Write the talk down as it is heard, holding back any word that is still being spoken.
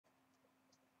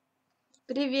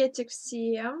Приветик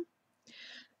всем!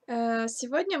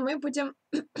 Сегодня мы будем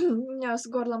у меня с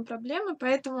горлом проблемы,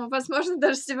 поэтому, возможно,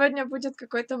 даже сегодня будет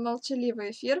какой-то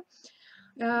молчаливый эфир.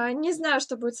 Не знаю,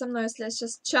 что будет со мной, если я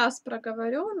сейчас час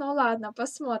проговорю, но ладно,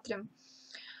 посмотрим.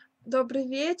 Добрый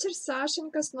вечер,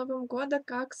 Сашенька, с Новым годом,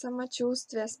 как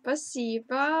самочувствие?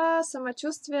 Спасибо,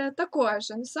 самочувствие такое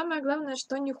же, но самое главное,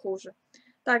 что не хуже.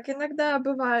 Так, иногда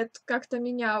бывает, как-то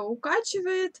меня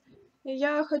укачивает, и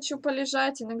я хочу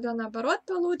полежать, иногда наоборот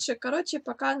получше. Короче,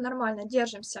 пока нормально,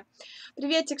 держимся.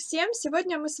 Приветик всем!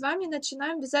 Сегодня мы с вами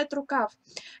начинаем вязать рукав.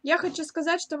 Я хочу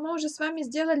сказать, что мы уже с вами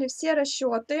сделали все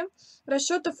расчеты.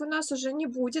 Расчетов у нас уже не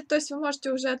будет, то есть вы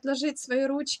можете уже отложить свои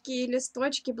ручки,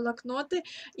 листочки, блокноты,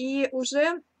 и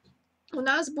уже у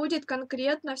нас будет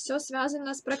конкретно все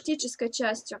связано с практической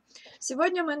частью.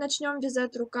 Сегодня мы начнем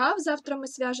вязать рукав, завтра мы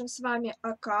свяжем с вами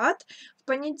окат, в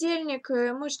понедельник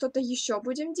мы что-то еще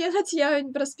будем делать, я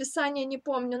расписание не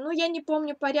помню, ну я не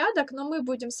помню порядок, но мы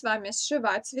будем с вами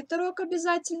сшивать свитерок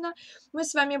обязательно, мы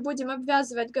с вами будем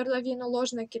обвязывать горловину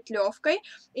ложной кетлевкой,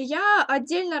 и я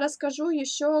отдельно расскажу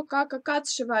еще, как окат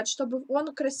сшивать, чтобы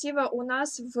он красиво у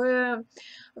нас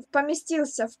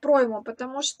поместился в пройму,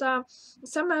 потому что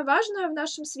самое важное в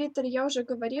нашем свитере, я уже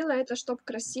говорила, это чтобы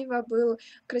красиво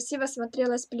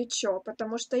смотрелось плечо,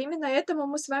 потому что именно этому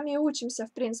мы с вами и учимся,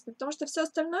 в принципе, потому что все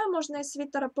остальное можно из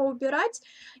свитера поубирать,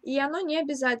 и оно не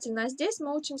обязательно, а здесь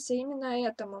мы учимся именно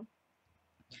этому.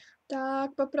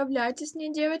 Так, поправляйтесь,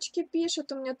 мне девочки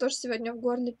пишут, у меня тоже сегодня в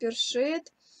горле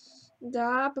першит.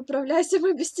 Да, поправляйся,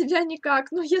 мы без тебя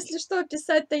никак. Ну, если что,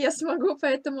 писать-то я смогу,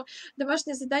 поэтому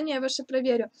домашнее задание я ваше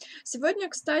проверю. Сегодня,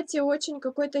 кстати, очень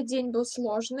какой-то день был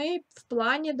сложный в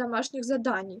плане домашних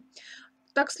заданий.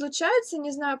 Так случается, не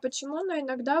знаю почему, но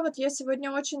иногда вот я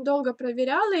сегодня очень долго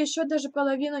проверяла, еще даже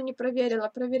половину не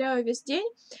проверила, проверяю весь день.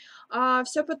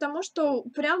 Все потому, что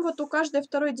прям вот у каждой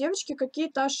второй девочки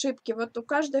какие-то ошибки. Вот у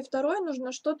каждой второй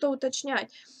нужно что-то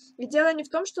уточнять. И дело не в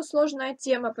том, что сложная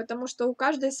тема, потому что у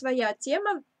каждой своя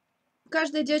тема.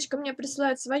 Каждая девочка мне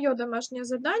присылает свое домашнее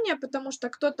задание, потому что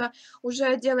кто-то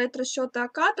уже делает расчеты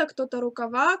оката, кто-то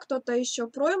рукава, кто-то еще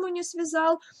пройму не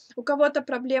связал, у кого-то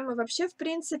проблемы вообще в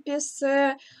принципе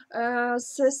со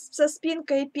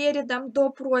спинкой и передом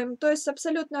до пройм. То есть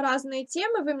абсолютно разные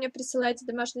темы вы мне присылаете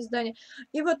домашнее задание.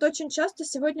 И вот очень часто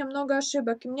сегодня много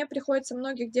ошибок, и мне приходится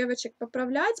многих девочек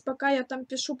поправлять, пока я там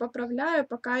пишу, поправляю,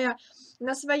 пока я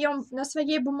на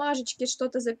своей бумажечке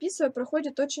что-то записываю,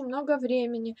 проходит очень много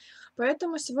времени.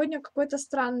 Поэтому сегодня какой-то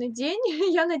странный день.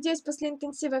 Я надеюсь, после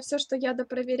интенсива все, что я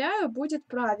допроверяю, будет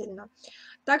правильно.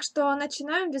 Так что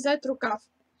начинаем вязать рукав.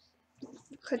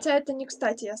 Хотя это не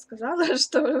кстати, я сказала,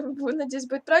 что, надеюсь,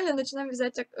 будет правильно, начинаем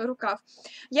вязать рукав.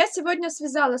 Я сегодня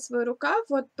связала свой рукав,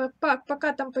 вот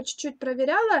пока там по чуть-чуть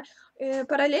проверяла,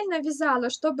 параллельно вязала,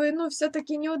 чтобы, ну,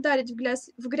 все-таки не ударить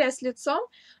в грязь лицом,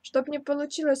 чтобы не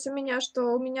получилось у меня,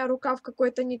 что у меня рукав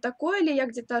какой-то не такой, или я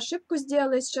где-то ошибку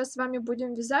сделала, и сейчас с вами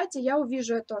будем вязать, и я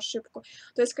увижу эту ошибку.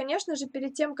 То есть, конечно же,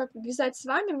 перед тем, как вязать с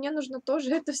вами, мне нужно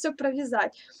тоже это все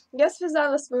провязать. Я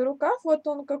связала свой рукав, вот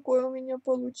он какой у меня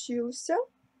получился.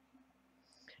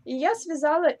 И я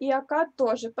связала и окат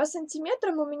тоже. По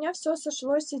сантиметрам у меня все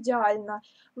сошлось идеально.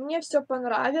 Мне все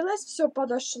понравилось, все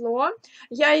подошло.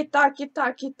 Я и так, и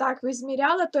так, и так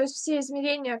измеряла, то есть все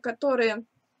измерения, которые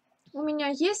у меня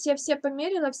есть, я все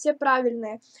померила, все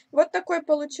правильные. Вот такой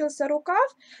получился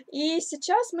рукав, и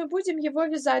сейчас мы будем его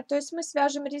вязать. То есть мы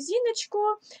свяжем резиночку,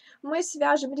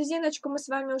 резиночку мы с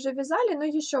вами уже вязали, но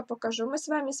еще покажу. Мы с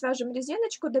вами свяжем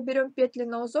резиночку, доберем петли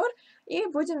на узор и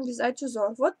будем вязать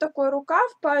узор. Вот такой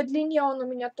рукав, по длине он у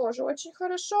меня тоже очень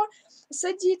хорошо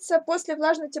садится. После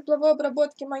влажно-тепловой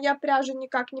обработки моя пряжа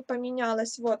никак не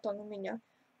поменялась. Вот он у меня,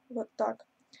 вот так.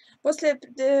 После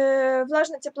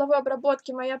влажно-тепловой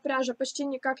обработки моя пряжа почти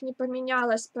никак не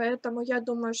поменялась, поэтому я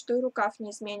думаю, что и рукав не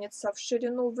изменится в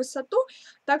ширину, в высоту,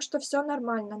 так что все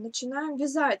нормально. Начинаем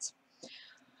вязать.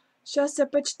 Сейчас я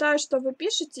почитаю, что вы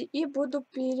пишете, и буду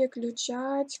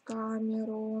переключать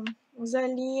камеру.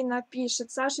 Залина пишет: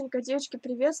 Сашенька, девочки,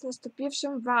 привет с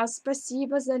наступившим вас.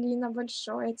 Спасибо, Залина,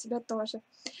 большое, тебя тоже.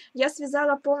 Я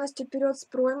связала полностью вперед с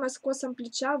проймой, с косом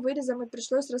плеча, вырезом, и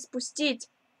пришлось распустить.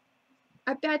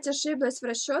 Опять ошиблась в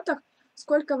расчетах,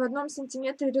 сколько в 1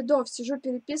 сантиметре рядов. Сижу,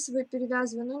 переписываю,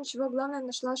 перевязываю. Ну ничего, главное,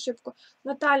 нашла ошибку.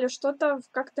 Наталья, что-то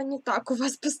как-то не так у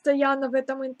вас постоянно в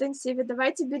этом интенсиве.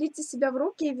 Давайте берите себя в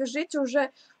руки и вяжите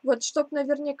уже, вот, чтоб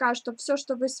наверняка, чтобы все,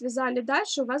 что вы связали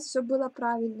дальше, у вас все было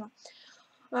правильно.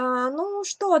 Ну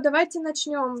что, давайте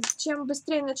начнем. Чем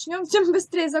быстрее начнем, тем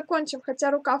быстрее закончим.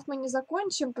 Хотя рукав мы не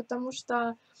закончим, потому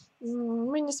что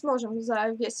мы не сможем за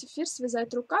весь эфир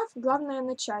связать рукав. Главное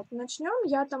начать. Начнем,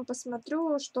 я там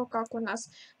посмотрю, что как у нас.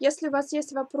 Если у вас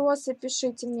есть вопросы,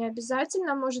 пишите мне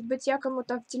обязательно. Может быть, я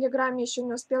кому-то в Телеграме еще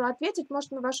не успела ответить.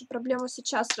 Может, мы вашу проблему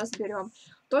сейчас разберем.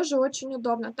 Тоже очень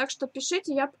удобно. Так что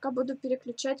пишите, я пока буду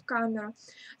переключать камеру.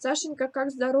 Сашенька,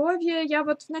 как здоровье? Я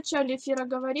вот в начале эфира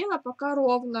говорила, пока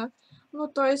ровно. Ну,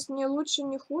 то есть не лучше,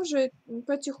 не хуже,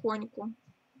 потихоньку.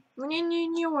 Мне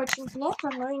не очень плохо,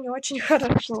 но и не очень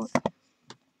хорошо.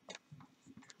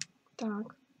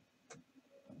 Так.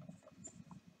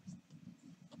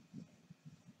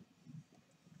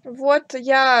 Вот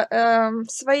я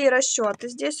свои расчеты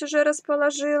здесь уже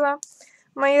расположила.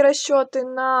 Мои расчеты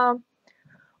на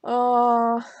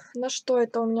что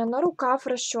это у меня? На рукав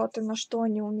расчеты. На что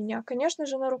они у меня? Конечно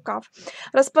же, на рукав.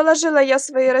 Расположила я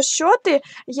свои расчеты.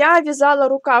 Я вязала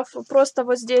рукав, просто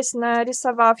вот здесь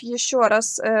нарисовав еще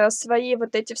раз свои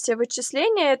вот эти все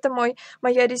вычисления. Это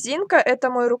моя резинка, это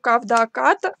мой рукав до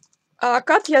оката. А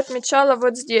окат я отмечала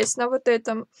вот здесь, на вот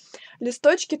этом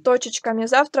листочке точечками.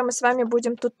 Завтра мы с вами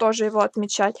будем тут тоже его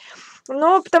отмечать.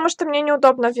 Ну, потому что мне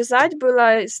неудобно вязать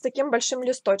было с таким большим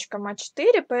листочком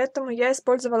А4, поэтому я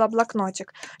использовала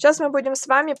блокнотик. Сейчас мы будем с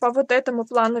вами по вот этому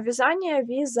плану вязания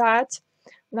вязать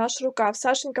наш рукав.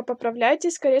 Сашенька,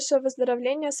 поправляйтесь, скорейшего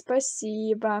выздоровления,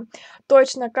 спасибо.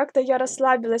 Точно, как-то я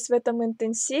расслабилась в этом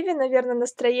интенсиве, наверное,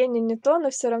 настроение не то, но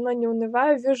все равно не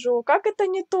унываю, вяжу. Как это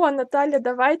не то, Наталья,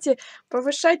 давайте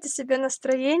повышайте себе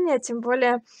настроение, тем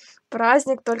более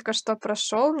праздник только что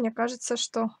прошел. Мне кажется,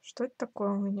 что... Что это такое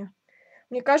у меня?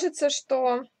 Мне кажется,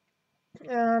 что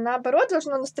наоборот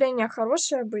должно настроение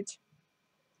хорошее быть.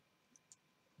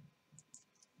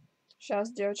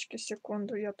 Сейчас, девочки,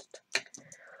 секунду, я тут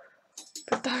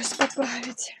пытаюсь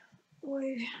поправить.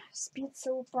 Ой,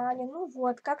 спицы упали. Ну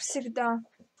вот, как всегда.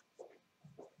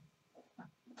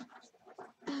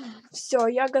 Все,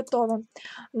 я готова.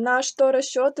 На что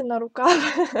расчеты, на рукав?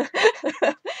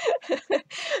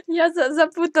 Я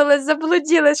запуталась,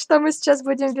 заблудилась, что мы сейчас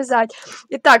будем вязать.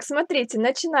 Итак, смотрите,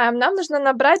 начинаем. Нам нужно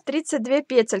набрать 32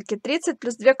 петельки, 30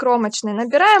 плюс 2 кромочные.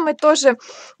 Набираем мы тоже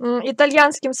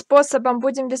итальянским способом,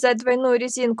 будем вязать двойную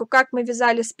резинку, как мы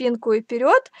вязали спинку и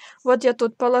вперед. Вот я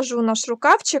тут положу наш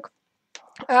рукавчик.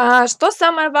 Что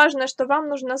самое важное, что вам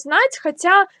нужно знать,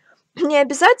 хотя не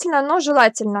обязательно, но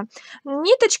желательно.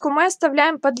 Ниточку мы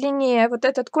оставляем подлиннее. Вот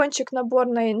этот кончик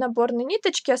наборной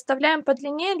ниточки оставляем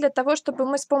подлиннее для того, чтобы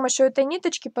мы с помощью этой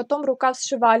ниточки потом рукав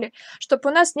сшивали, чтобы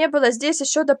у нас не было здесь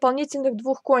еще дополнительных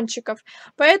двух кончиков.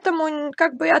 Поэтому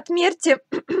как бы отмерьте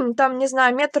там, не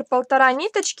знаю, 1,5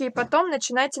 ниточки и потом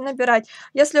начинайте набирать.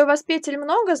 Если у вас петель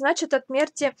много, значит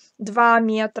отмерьте 2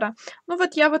 метра. Ну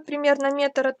вот я вот примерно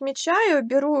метр отмечаю,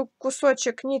 беру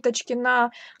кусочек ниточки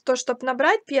на то, чтобы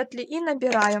набрать петли, и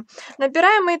набираю.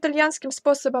 Набираем мы итальянским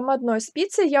способом одной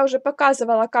спицей. Я уже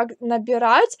показывала, как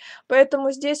набирать, поэтому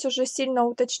здесь уже сильно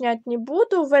уточнять не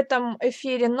буду в этом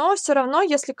эфире, но все равно,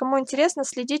 если кому интересно,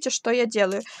 следите, что я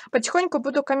делаю. Потихоньку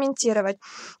буду комментировать.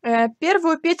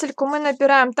 Первую петельку мы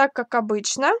набираем так, как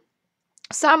обычно.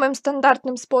 Самым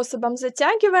стандартным способом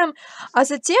затягиваем, а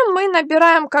затем мы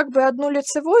набираем как бы одну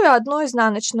лицевую, одну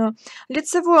изнаночную.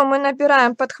 Лицевую мы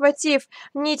набираем, подхватив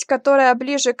нить, которая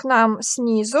ближе к нам,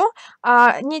 снизу,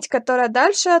 а нить, которая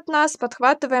дальше от нас,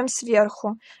 подхватываем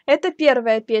сверху. Это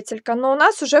первая петелька, но у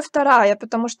нас уже вторая,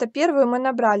 потому что первую мы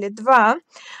набрали 2.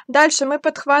 Дальше мы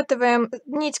подхватываем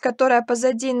нить, которая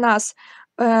позади нас,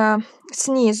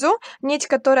 снизу, нить,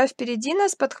 которая впереди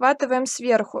нас, подхватываем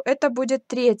сверху. Это будет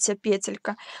третья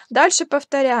петелька. Дальше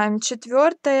повторяем: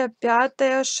 4,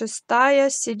 5, 6,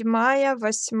 7,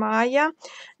 8,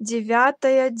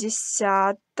 9,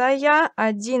 10,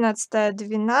 11,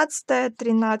 12,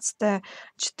 13,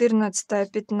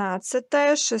 14,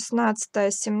 15,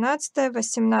 16, 17,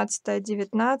 18,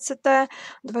 19,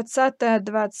 20,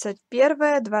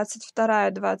 21,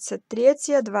 22,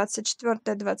 23,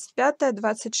 24, 25,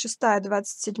 26,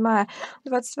 27,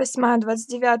 28,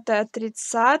 29,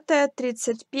 30,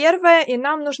 31, и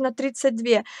нам нужно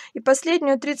 32. И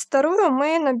последнюю 32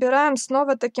 мы набираем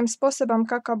снова таким способом,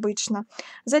 как обычно.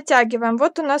 Затягиваем.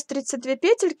 Вот у нас 32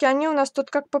 петельки, они у нас тут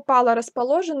как попало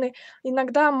расположены.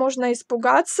 Иногда можно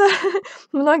испугаться,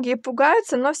 многие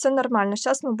пугаются, но все нормально.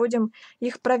 Сейчас мы будем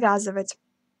их провязывать.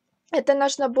 Это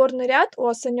наш наборный ряд.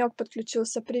 О, Санек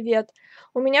подключился, привет.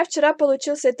 У меня вчера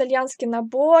получился итальянский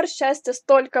набор, счастья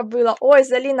столько было. Ой,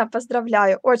 Залина,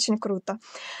 поздравляю, очень круто.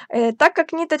 Так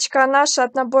как ниточка наша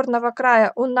от наборного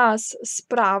края у нас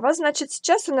справа, значит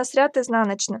сейчас у нас ряд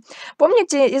изнаночный.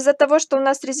 Помните, из-за того, что у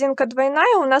нас резинка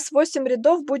двойная, у нас 8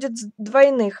 рядов будет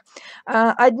двойных.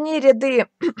 Одни ряды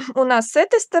у нас с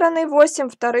этой стороны 8,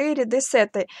 вторые ряды с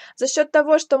этой. За счет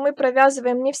того, что мы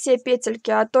провязываем не все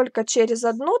петельки, а только через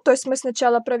одну, то есть мы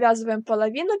сначала провязываем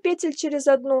половину петель через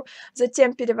одну,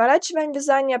 затем переворачиваем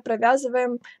вязание,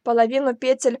 провязываем половину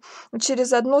петель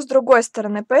через одну с другой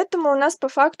стороны. Поэтому у нас по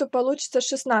факту получится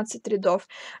 16 рядов.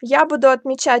 Я буду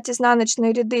отмечать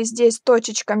изнаночные ряды здесь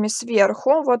точечками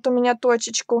сверху. Вот у меня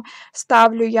точечку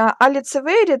ставлю я, а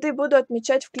лицевые ряды буду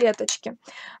отмечать в клеточке.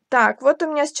 Так, вот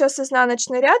у меня сейчас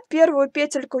изнаночный ряд. Первую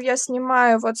петельку я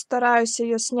снимаю, вот стараюсь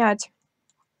ее снять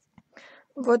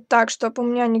вот так, чтобы у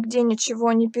меня нигде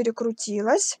ничего не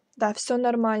перекрутилось. Да, все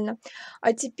нормально.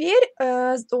 А теперь,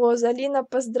 о, Залина,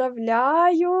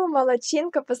 поздравляю,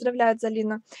 молодчинка, поздравляет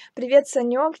Залина. Привет,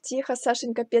 Санек, тихо,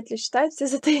 Сашенька петли считает, все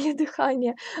затаили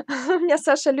дыхание. Меня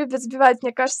Саша любит сбивать,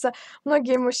 мне кажется,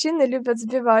 многие мужчины любят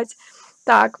сбивать.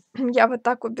 Так, я вот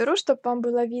так уберу, чтобы вам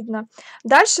было видно.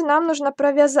 Дальше нам нужно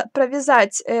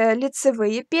провязать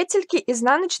лицевые петельки,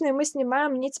 изнаночные мы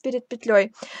снимаем нить перед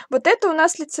петлей. Вот это у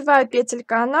нас лицевая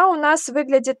петелька, она у нас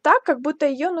выглядит так, как будто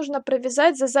ее нужно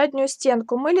провязать за заднюю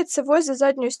стенку. Мы лицевой за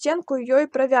заднюю стенку ее и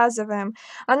провязываем.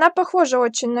 Она похожа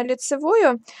очень на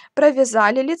лицевую,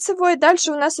 провязали лицевой,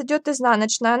 дальше у нас идет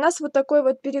изнаночная, она с вот такой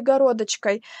вот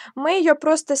перегородочкой. Мы ее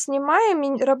просто снимаем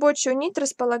и рабочую нить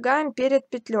располагаем перед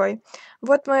петлей.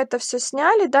 Вот мы это все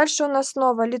сняли. Дальше у нас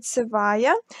снова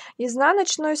лицевая,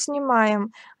 изнаночную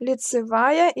снимаем,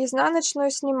 лицевая,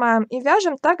 изнаночную снимаем. И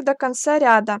вяжем так до конца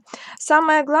ряда.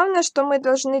 Самое главное, что мы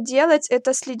должны делать,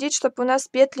 это следить, чтобы у нас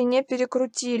петли не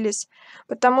перекрутились.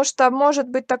 Потому что может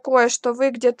быть такое, что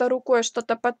вы где-то рукой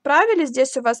что-то подправили,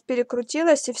 здесь у вас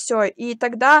перекрутилось и все. И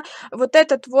тогда вот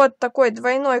этот вот такой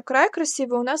двойной край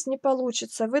красивый у нас не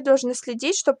получится. Вы должны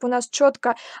следить, чтобы у нас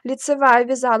четко лицевая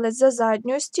вязалась за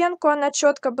заднюю стенку, она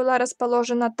четко была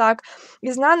расположена так.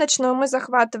 Изнаночную мы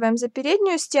захватываем за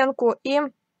переднюю стенку и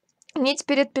нить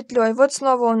перед петлей. Вот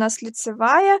снова у нас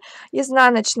лицевая,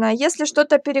 изнаночная. Если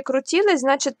что-то перекрутилось,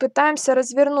 значит пытаемся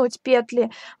развернуть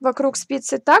петли вокруг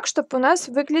спицы так, чтобы у нас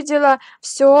выглядело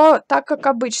все так, как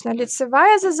обычно.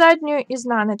 Лицевая за заднюю,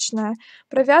 изнаночная.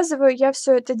 Провязываю я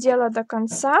все это дело до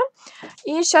конца.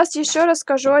 И сейчас еще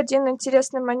расскажу один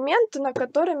интересный момент, на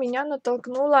который меня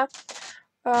натолкнула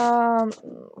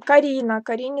Карина.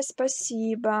 Карине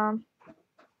спасибо.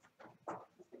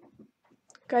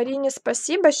 Карине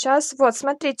спасибо. Сейчас, вот,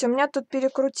 смотрите, у меня тут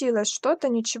перекрутилось что-то,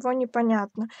 ничего не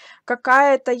понятно.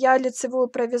 Какая-то я лицевую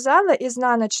провязала,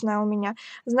 изнаночная у меня.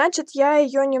 Значит, я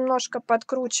ее немножко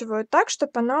подкручиваю так,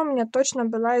 чтобы она у меня точно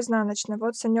была изнаночная.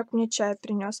 Вот Санек мне чай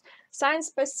принес. Сань,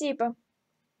 спасибо.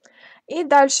 И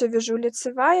дальше вяжу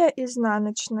лицевая,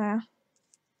 изнаночная.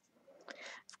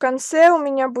 В конце у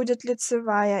меня будет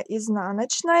лицевая,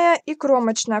 изнаночная и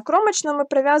кромочная. Кромочную мы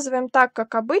провязываем так,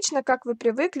 как обычно, как вы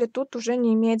привыкли, тут уже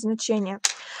не имеет значения.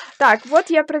 Так, вот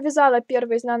я провязала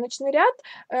первый изнаночный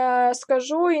ряд.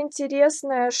 Скажу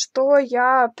интересное, что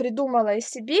я придумала из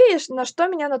себе и на что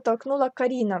меня натолкнула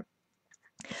Карина.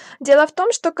 Дело в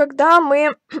том, что когда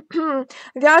мы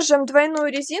вяжем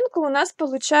двойную резинку, у нас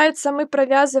получается, мы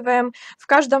провязываем в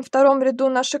каждом втором ряду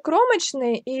наши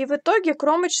кромочные, и в итоге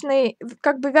кромочные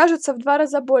как бы вяжутся в 2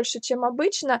 раза больше, чем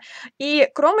обычно, и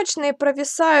кромочные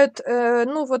провисают,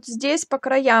 ну, вот здесь по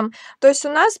краям. То есть у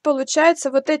нас получается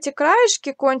вот эти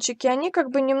краешки, кончики, они как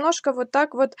бы немножко вот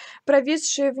так вот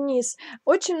провисшие вниз.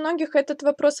 Очень многих этот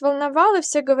вопрос волновал, и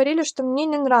все говорили, что мне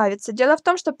не нравится. Дело в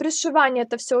том, что при сшивании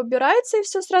это все убирается, и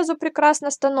все сразу прекрасно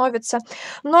становится.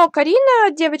 Но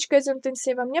Карина, девочка из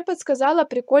интенсива, мне подсказала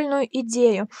прикольную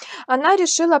идею. Она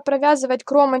решила провязывать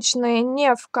кромочные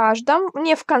не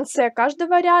в конце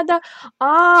каждого ряда,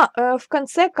 а в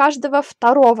конце каждого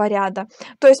второго ряда.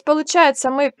 То есть получается,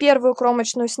 мы первую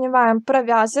кромочную снимаем,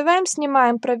 провязываем,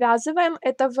 снимаем, провязываем.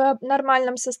 Это в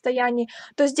нормальном состоянии.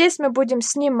 То здесь мы будем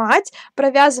снимать,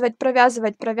 провязывать,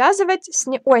 провязывать, провязывать.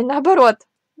 Ой, наоборот.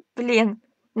 Блин,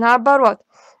 наоборот.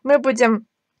 Мы будем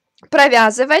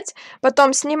провязывать,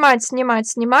 потом снимать, снимать,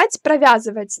 снимать,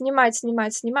 провязывать, снимать,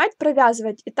 снимать, снимать,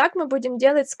 провязывать. И так мы будем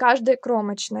делать с каждой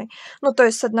кромочной. Ну, то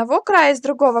есть с одного края и с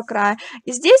другого края.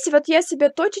 И здесь вот я себе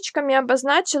точечками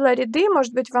обозначила ряды,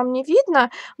 может быть, вам не видно,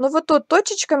 но вот тут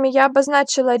точечками я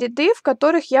обозначила ряды, в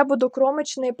которых я буду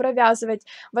кромочные провязывать.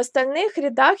 В остальных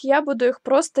рядах я буду их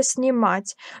просто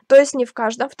снимать. То есть не в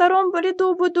каждом втором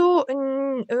ряду буду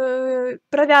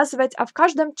провязывать, а в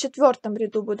каждом четвертом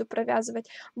ряду буду провязывать.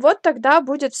 Вот тогда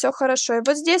будет все хорошо. И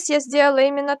вот здесь я сделала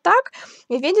именно так.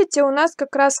 И видите, у нас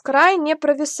как раз край не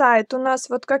провисает. У нас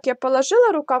вот как я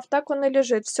положила рукав, так он и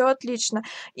лежит. Все отлично.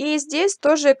 И здесь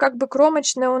тоже как бы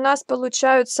кромочные у нас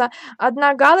получаются.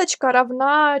 Одна галочка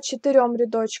равна 4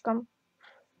 рядочкам.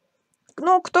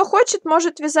 Ну, кто хочет,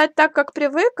 может вязать так, как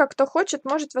привык, а кто хочет,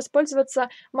 может воспользоваться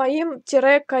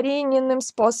моим-Карининым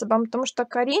способом, потому что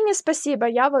Карине спасибо,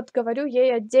 я вот говорю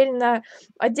ей отдельная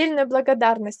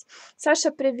благодарность. Саша,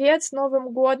 привет, с Новым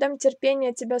годом,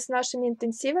 терпения тебя с нашими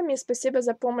интенсивами, и спасибо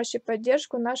за помощь и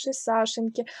поддержку нашей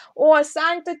Сашеньки. О,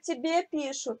 Сань, тут тебе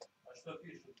пишут. А что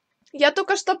пишут? Я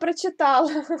только что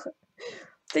прочитала.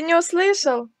 Ты не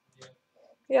услышал? Нет.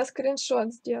 Я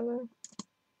скриншот сделаю.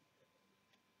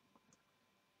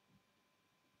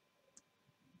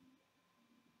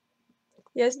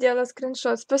 Я сделала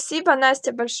скриншот. Спасибо,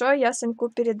 Настя, большое, я Саньку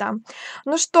передам.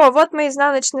 Ну что, вот мы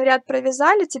изнаночный ряд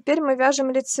провязали, теперь мы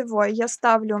вяжем лицевой. Я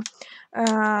ставлю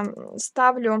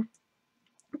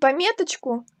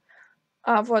пометочку.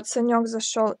 Вот, Санек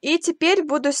зашел. И теперь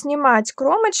буду снимать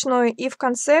кромочную, и в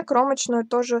конце кромочную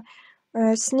тоже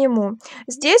сниму.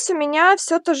 Здесь у меня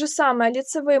все то же самое.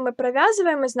 Лицевые мы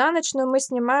провязываем, изнаночную мы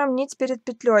снимаем нить перед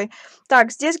петлей.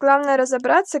 Так, здесь главное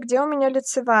разобраться, где у меня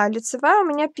лицевая. Лицевая у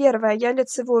меня первая. Я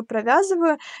лицевую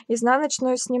провязываю,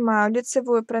 изнаночную снимаю.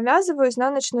 Лицевую провязываю,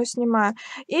 изнаночную снимаю.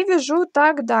 И вяжу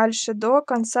так дальше, до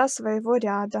конца своего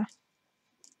ряда.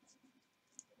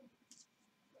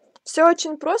 Все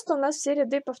очень просто, у нас все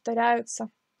ряды повторяются.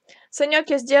 Санек,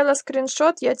 я сделала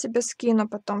скриншот, я тебе скину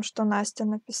потом, что Настя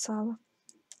написала.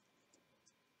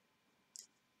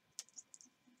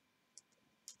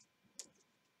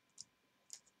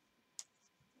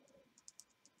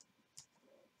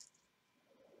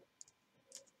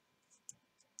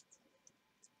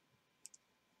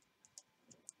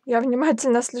 Я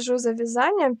внимательно слежу за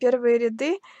вязанием. Первые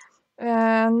ряды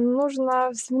нужно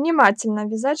внимательно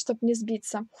вязать, чтобы не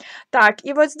сбиться. Так,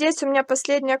 и вот здесь у меня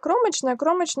последняя кромочная.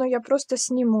 Кромочную я просто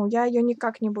сниму, я ее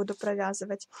никак не буду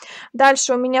провязывать.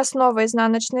 Дальше у меня снова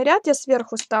изнаночный ряд, я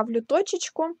сверху ставлю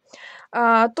точечку.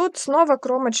 Тут снова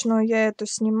кромочную я эту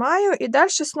снимаю, и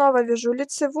дальше снова вяжу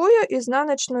лицевую,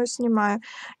 изнаночную снимаю.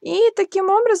 И таким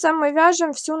образом мы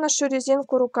вяжем всю нашу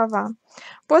резинку рукава.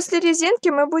 После резинки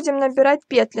мы будем набирать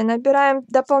петли. Набираем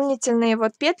дополнительные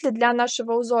вот петли для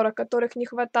нашего узора, которых не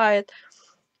хватает.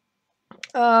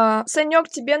 Санек,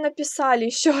 тебе написали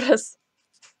еще раз.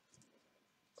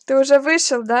 Ты уже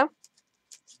вышел, да?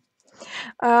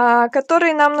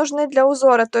 Которые нам нужны для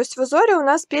узора. То есть в узоре у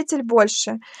нас петель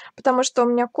больше, потому что у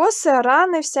меня косы,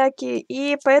 раны всякие,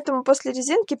 и поэтому после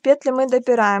резинки петли мы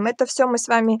добираем. Это все мы с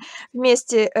вами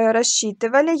вместе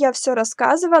рассчитывали, я все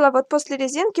рассказывала. Вот после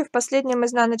резинки в последнем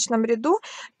изнаночном ряду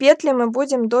петли мы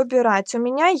будем добирать. У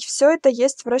меня все это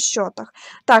есть в расчетах.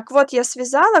 Так, вот я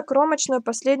связала кромочную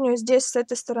последнюю, здесь с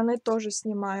этой стороны тоже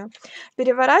снимаю.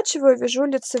 Переворачиваю, вяжу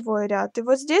лицевой ряд. И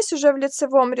вот здесь уже в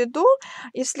лицевом ряду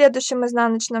и в следующем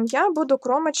изнаночном я буду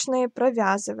кромочные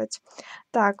провязывать.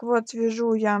 Так, вот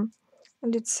вяжу я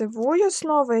лицевую,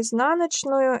 снова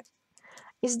изнаночную.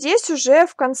 И здесь уже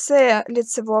в конце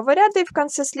лицевого ряда и в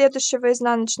конце следующего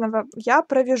изнаночного я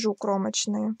провяжу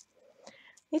кромочные.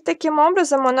 И таким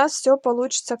образом у нас все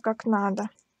получится как надо.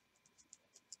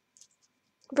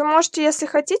 Вы можете, если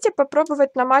хотите,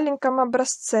 попробовать на маленьком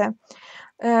образце.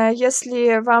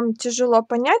 Если вам тяжело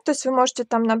понять, то есть вы можете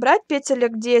там набрать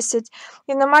петелек 10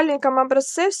 и на маленьком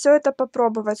образце все это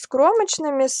попробовать с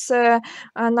кромочными, с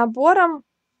набором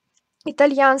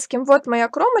итальянским. Вот моя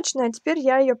кромочная, теперь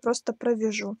я ее просто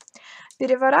провяжу.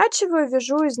 Переворачиваю,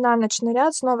 вяжу изнаночный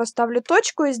ряд, снова ставлю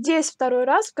точку, и здесь второй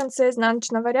раз в конце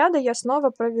изнаночного ряда я снова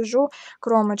провяжу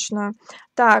кромочную.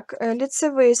 Так,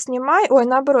 лицевые снимаю, ой,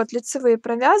 наоборот, лицевые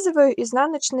провязываю,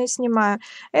 изнаночные снимаю.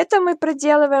 Это мы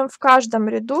проделываем в каждом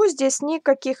ряду, здесь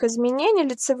никаких изменений,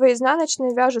 лицевые и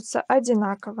изнаночные вяжутся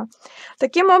одинаково.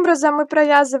 Таким образом мы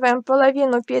провязываем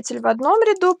половину петель в одном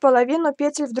ряду, половину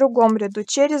петель в другом ряду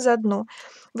через одну.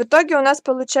 В итоге у нас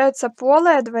получается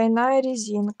полая двойная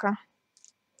резинка.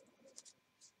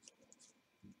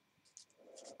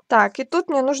 Так, и тут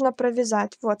мне нужно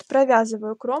провязать. Вот,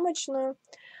 провязываю кромочную.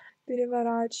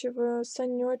 Переворачиваю.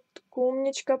 Санечка,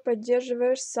 умничка,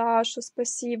 поддерживаешь Сашу.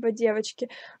 Спасибо, девочки.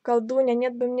 Колдунья,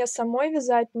 нет бы мне самой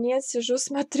вязать. Нет, сижу,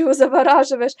 смотрю,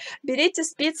 завораживаешь. Берите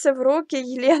спицы в руки,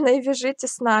 Елена, и вяжите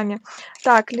с нами.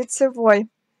 Так, лицевой.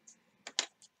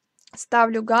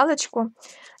 Ставлю галочку,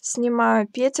 снимаю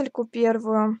петельку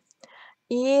первую.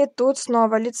 И тут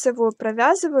снова лицевую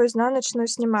провязываю, изнаночную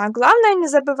снимаю. Главное не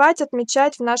забывать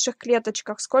отмечать в наших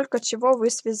клеточках, сколько чего вы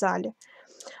связали.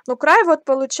 Ну, край вот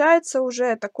получается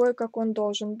уже такой, как он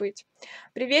должен быть.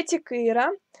 Приветик,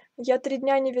 Ира. Я 3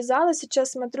 дня не вязала,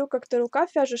 сейчас смотрю, как ты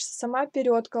рукав вяжешься, сама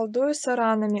вперед, колдую с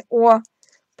аранами. О,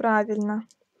 правильно.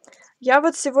 Я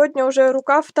вот сегодня уже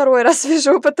рукав 2-й раз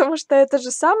вяжу, потому что это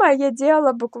же самое я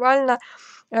делала буквально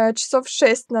часов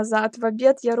 6 назад. В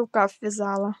обед я рукав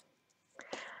вязала.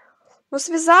 Ну,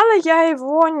 связала я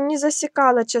его, не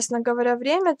засекала, честно говоря,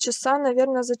 время, часа,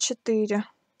 наверное, за 4.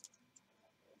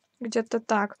 Где-то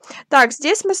так. Так,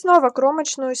 здесь мы снова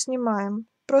кромочную снимаем.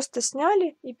 Просто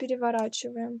сняли и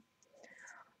переворачиваем.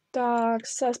 Так,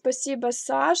 спасибо,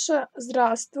 Саша.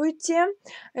 Здравствуйте.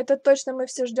 Это точно мы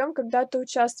все ждем, когда ты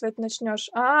участвовать начнешь.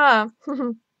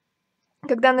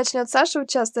 Когда начнет Саша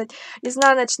участвовать.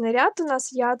 Изнаночный ряд у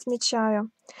нас я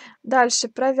отмечаю. Дальше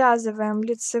провязываем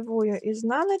лицевую,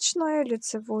 изнаночную,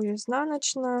 лицевую,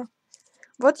 изнаночную.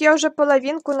 Вот я уже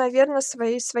половинку, наверное,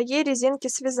 своей резинки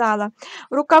связала.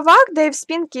 В рукавах, да и в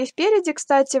спинке, и впереди,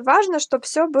 кстати, важно, чтобы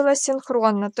все было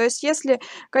синхронно. То есть, если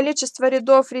количество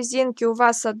рядов резинки у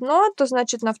вас одно, то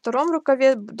значит на втором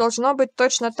рукаве должно быть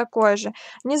точно такое же.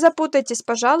 Не запутайтесь,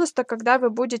 пожалуйста, когда вы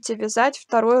будете вязать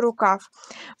второй рукав.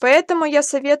 Поэтому я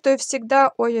советую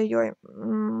всегда... Ой-ой-ой.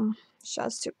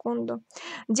 Сейчас, секунду.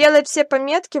 Делать все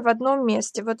пометки в одном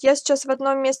месте. Вот я сейчас в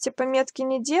одном месте пометки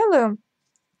не делаю.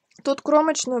 Тут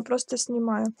кромочную просто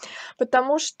снимаю,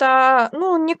 потому что,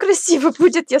 ну, некрасиво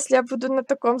будет, если я буду на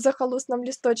таком захолустном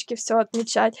листочке все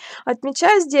отмечать.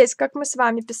 Отмечаю здесь, как мы с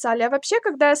вами писали. А вообще,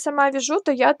 когда я сама вяжу,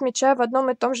 то я отмечаю в одном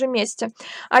и том же месте.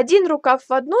 Один рукав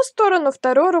в одну сторону,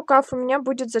 второй рукав у меня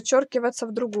будет зачеркиваться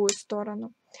в другую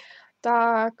сторону.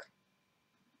 Так.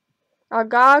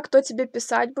 Ага, кто тебе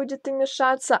писать будет и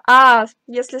мешаться?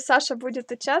 Если Саша будет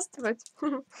участвовать.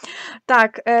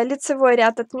 Так, лицевой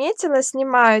ряд отметила,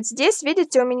 снимаю. Здесь,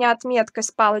 видите, у меня отметка с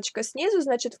палочкой снизу,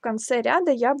 значит, в конце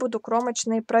ряда я буду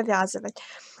кромочные провязывать.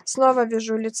 Снова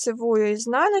вяжу лицевую,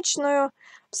 изнаночную,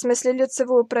 в смысле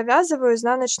лицевую провязываю,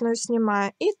 изнаночную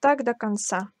снимаю. И так до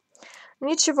конца.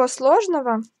 Ничего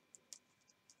сложного.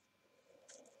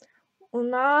 У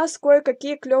нас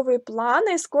кое-какие клевые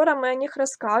планы, и скоро мы о них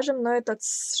расскажем, но это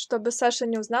чтобы Саша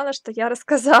не узнала, что я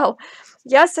рассказал.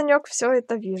 Я, Санек, все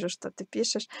это вижу, что ты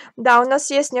пишешь. Да, у нас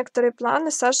есть некоторые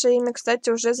планы, Саша ими, кстати,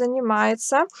 уже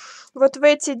занимается. Вот в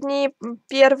эти дни,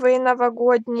 первые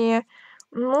новогодние,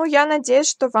 ну, я надеюсь,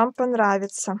 что вам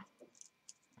понравится.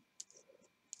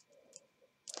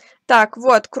 Так,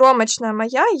 вот, кромочная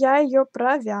моя, я ее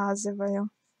провязываю.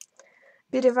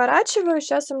 Переворачиваю,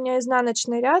 сейчас у меня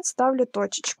изнаночный ряд, ставлю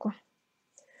точечку.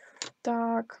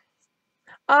 Так.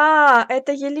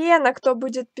 Это Елена, кто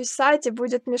будет писать и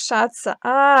будет мешаться.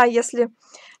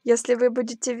 Если вы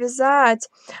будете вязать.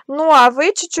 Ну, а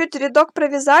вы чуть-чуть рядок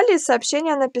провязали и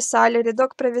сообщение написали.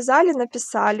 Рядок провязали,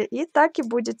 написали. И так и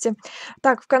будете.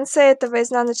 Так, в конце этого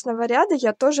изнаночного ряда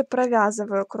я тоже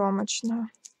провязываю кромочную.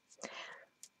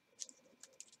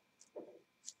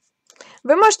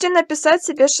 Вы можете написать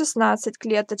себе 16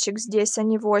 клеточек здесь, а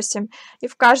не 8. И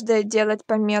в каждой делать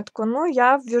пометку. Ну,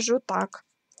 я вяжу так.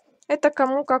 Это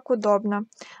кому как удобно.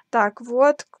 Так,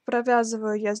 вот,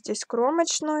 провязываю я здесь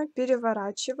кромочную,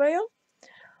 переворачиваю.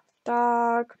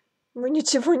 Так, мы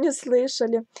ничего не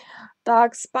слышали.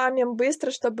 Так, спамим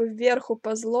быстро, чтобы вверху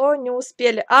по зло не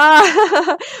успели.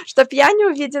 Чтоб я не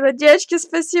увидела. Девочки,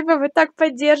 спасибо, вы так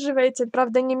поддерживаете.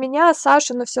 Правда, не меня, а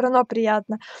Сашу, но все равно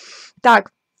приятно.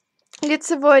 Так,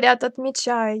 лицевой ряд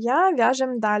отмечаю я,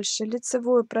 вяжем дальше.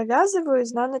 Лицевую провязываю,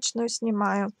 изнаночную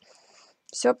снимаю.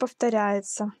 Все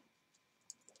повторяется.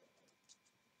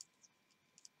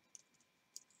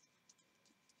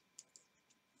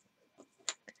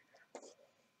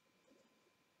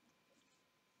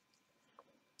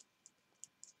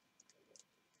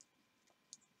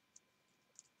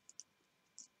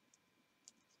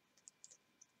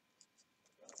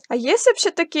 А есть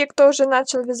вообще такие, кто уже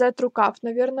начал вязать рукав?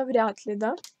 Наверное, вряд ли,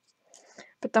 да?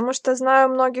 Потому что знаю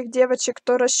многих девочек,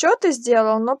 кто расчеты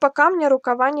сделал, но пока мне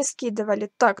рукава не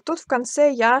скидывали. Так, тут в конце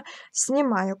я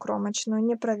снимаю кромочную,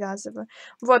 не провязываю.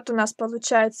 Вот у нас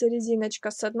получается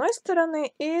резиночка с одной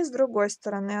стороны и с другой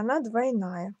стороны. Она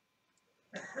двойная.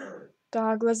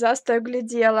 Так, глазастая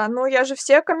глядела. Ну, я же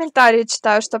все комментарии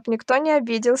читаю, чтобы никто не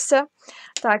обиделся.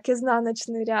 Так,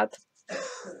 изнаночный ряд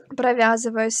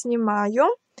Провязываю,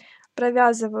 снимаю,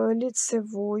 провязываю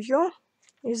лицевую,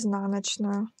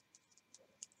 изнаночную.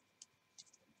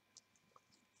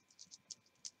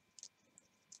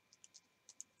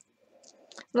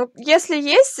 Ну, если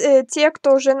есть те,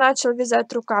 кто уже начал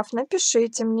вязать рукав,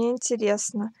 напишите, мне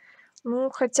интересно. Ну,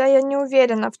 хотя я не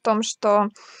уверена в том, что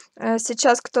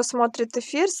сейчас кто смотрит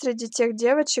эфир, среди тех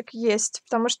девочек есть,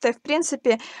 потому что, в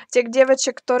принципе, тех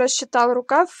девочек, кто рассчитал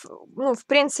рукав, ну, в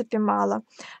принципе, мало.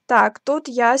 Так, тут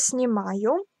я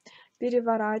снимаю.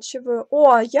 Переворачиваю.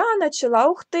 О, я начала,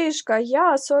 ух тышка,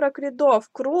 я 40 рядов,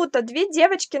 круто, 2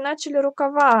 девочки начали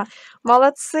рукава.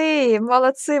 Молодцы,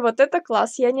 молодцы, вот это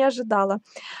класс, я не ожидала.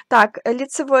 Так,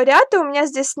 лицевой ряд, и у меня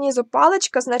здесь снизу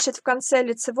палочка, значит, в конце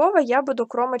лицевого я буду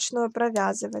кромочную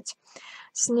провязывать.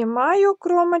 Снимаю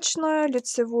кромочную,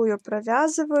 лицевую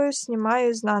провязываю,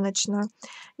 снимаю изнаночную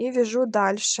и вяжу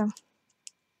дальше.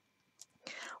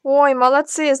 Ой,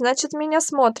 молодцы, значит, меня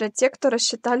смотрят те, кто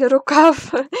рассчитали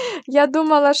рукав. Я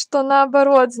думала, что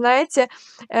наоборот, знаете,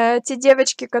 те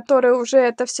девочки, которые уже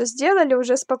это все сделали,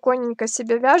 уже спокойненько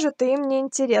себе вяжут, и им не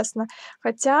интересно.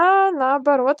 Хотя,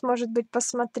 наоборот, может быть,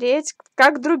 посмотреть,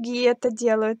 как другие это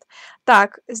делают.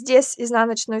 Так, здесь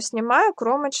изнаночную снимаю,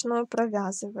 кромочную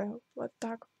провязываю. Вот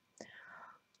так.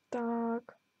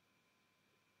 Так.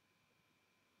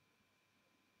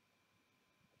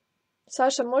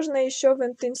 Саша, можно еще в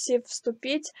интенсив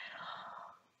вступить?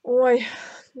 Ой,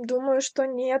 думаю, что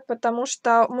нет, потому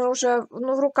что мы уже,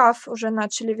 ну, рукав уже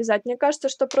начали вязать. Мне кажется,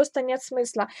 что просто нет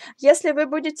смысла. Если вы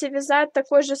будете вязать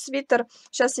такой же свитер,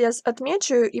 сейчас я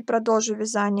отмечу и продолжу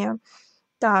вязание.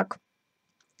 Так.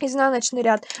 Изнаночный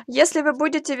ряд. Если вы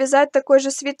будете вязать такой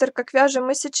же свитер, как вяжем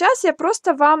мы сейчас, я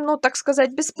просто вам, ну, так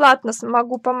сказать, бесплатно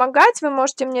могу помогать. Вы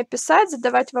можете мне писать,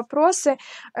 задавать вопросы.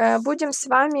 Будем с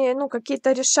вами, ну,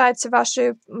 какие-то решать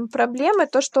ваши проблемы,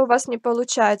 то, что у вас не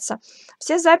получается.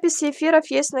 Все записи эфиров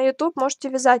есть на YouTube, можете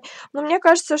вязать. Но мне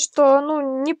кажется, что,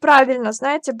 ну, неправильно,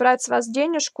 знаете, брать с вас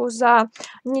денежку за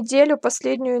неделю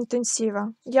последнюю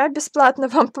интенсива. Я бесплатно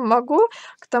вам помогу.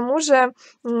 К тому же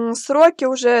сроки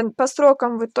уже, по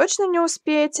срокам вы точно не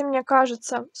успеете, мне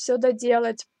кажется, все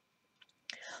доделать.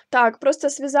 Так, просто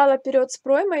связала вперед с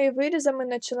проймой и вырезом и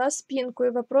начала спинку,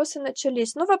 и вопросы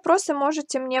начались. Ну, вопросы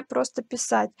можете мне просто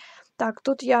писать. Так,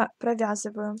 тут я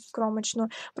провязываю кромочную.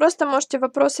 Просто можете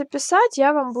вопросы писать,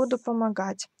 я вам буду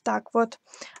помогать. Так, вот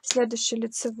следующий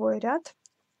лицевой ряд.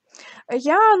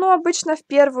 Я, ну, обычно в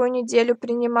первую неделю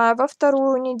принимаю, во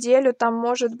вторую неделю, там,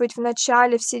 может быть, в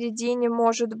начале, в середине,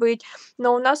 может быть,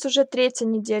 но у нас уже 3-я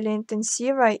неделя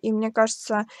интенсива, и мне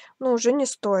кажется, ну, уже не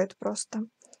стоит просто.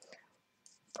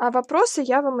 А вопросы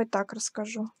я вам и так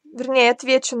расскажу. Вернее,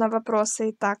 отвечу на вопросы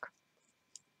и так.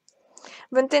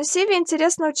 В интенсиве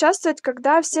интересно участвовать,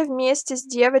 когда все вместе с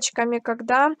девочками,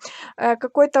 когда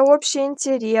какой-то общий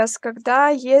интерес, когда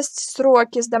есть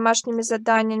сроки с домашними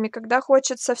заданиями, когда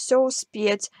хочется все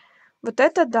успеть. Вот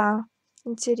это да,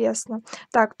 интересно.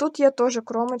 Так, тут я тоже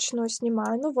кромочную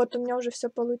снимаю. Ну вот, у меня уже все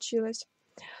получилось.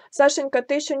 Сашенька,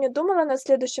 ты еще не думала над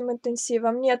следующим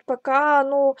интенсивом? Нет, пока,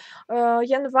 ну,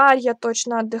 январь я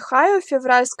точно отдыхаю,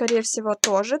 февраль, скорее всего,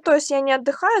 тоже. То есть я не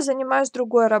отдыхаю, занимаюсь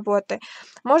другой работой.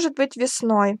 Может быть,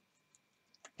 весной.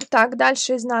 Так,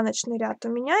 дальше изнаночный ряд у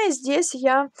меня. И здесь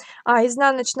я...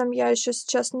 изнаночным я еще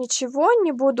сейчас ничего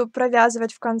не буду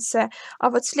провязывать в конце. А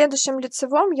вот в следующем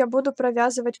лицевом я буду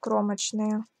провязывать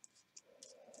кромочные.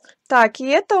 Так, и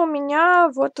это у меня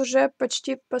вот уже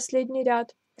почти последний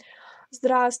ряд.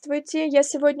 Здравствуйте. Я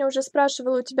сегодня уже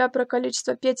спрашивала у тебя про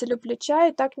количество петель у плеча,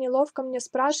 и так неловко мне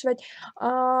спрашивать.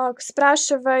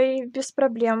 Спрашивай без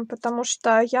проблем, потому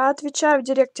что я отвечаю в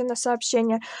директе на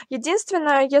сообщения.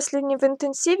 Единственное, если не в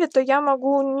интенсиве, то я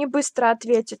могу не быстро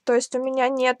ответить. То есть у меня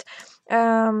нет,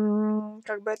 как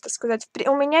бы это сказать,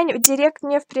 у меня директ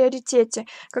не в приоритете.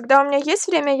 Когда у меня есть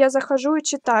время, я захожу и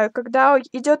читаю. Когда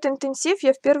идет интенсив,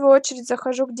 я в первую очередь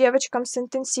захожу к девочкам с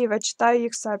интенсива, читаю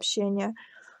их сообщения.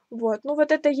 Вот, ну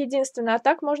вот это единственное, а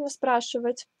так можно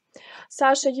спрашивать.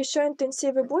 Саша, еще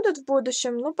интенсивы будут в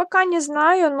будущем? Ну, пока не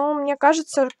знаю, но мне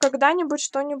кажется, когда-нибудь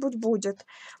что-нибудь будет.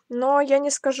 Но я не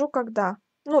скажу, когда.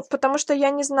 Ну, потому что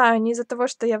я не знаю, не из-за того,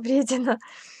 что я вредина.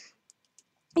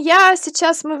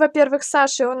 Мы, во-первых, с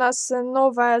Сашей, у нас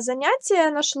новое занятие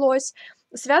нашлось.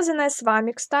 связанное с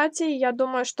вами, кстати. Я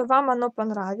думаю, что вам оно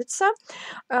понравится.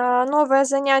 Новое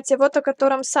занятие, вот о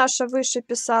котором Саша выше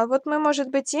писал. Вот мы, может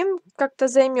быть, им как-то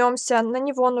займемся, на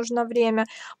него нужно время.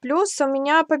 Плюс у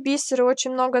меня по бисеру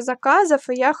очень много заказов,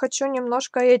 и я хочу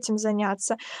немножко этим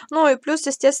заняться. Ну и плюс,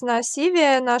 естественно,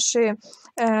 осивие наше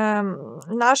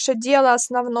дело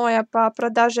основное по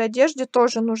продаже одежды,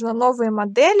 тоже нужно новые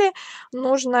модели,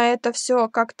 нужно это все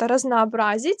как-то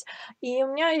разнообразить. И у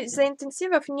меня из-за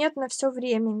интенсивов нет на все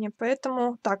времени,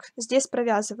 поэтому так, здесь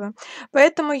провязываю.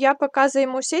 Поэтому я пока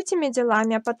займусь этими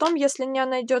делами, а потом, если не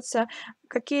найдется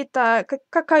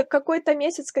какой-то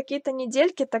месяц, какие-то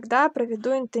недельки, тогда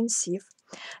проведу интенсив.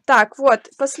 Так, вот,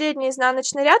 последний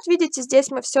изнаночный ряд. Видите,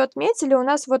 здесь мы все отметили. У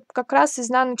нас вот как раз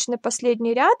изнаночный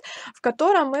последний ряд, в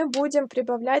котором мы будем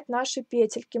прибавлять наши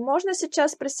петельки. Можно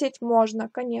сейчас спросить? Можно,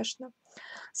 конечно.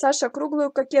 Саша, круглую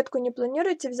кокетку не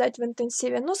планируете взять в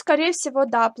интенсиве? Ну, скорее всего,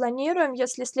 да, планируем.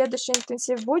 Если следующий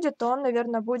интенсив будет, то он,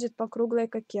 наверное, будет по круглой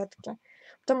кокетке,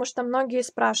 потому что многие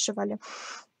спрашивали.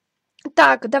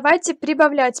 Так, давайте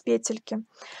прибавлять петельки.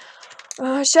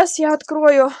 Сейчас я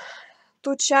открою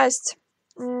ту часть.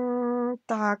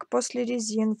 Так, после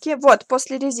резинки. Вот,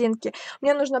 после резинки.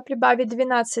 Мне нужно прибавить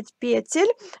 12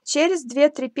 петель через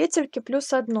 2-3 петельки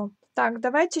плюс 1. Так,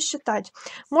 давайте считать.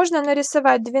 Можно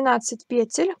нарисовать 12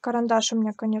 петель. Карандаш у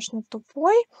меня, конечно,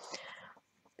 тупой.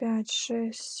 5,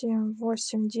 6, 7,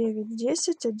 8, 9,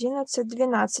 10, 11,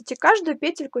 12. И каждую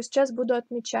петельку сейчас буду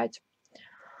отмечать.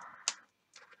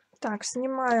 Так,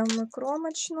 снимаем мы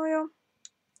кромочную.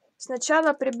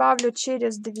 Сначала прибавлю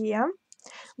через 2.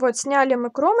 Вот, сняли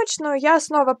мы кромочную, я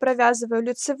снова провязываю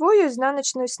лицевую,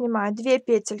 изнаночную снимаю, 2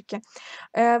 петельки.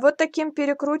 Вот таким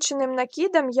перекрученным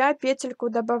накидом я петельку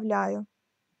добавляю.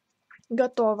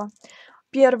 Готово.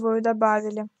 Первую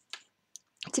добавили.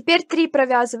 Теперь 3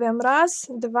 провязываем.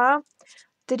 1, 2,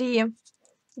 3.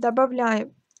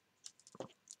 Добавляем.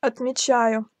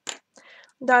 Отмечаю.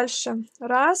 Дальше.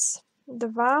 1,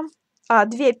 2,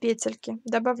 2 петельки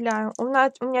добавляю. У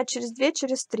меня через 2,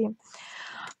 через 3.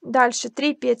 Дальше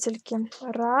 3 петельки.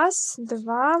 1,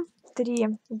 2, 3.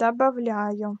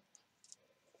 Добавляю.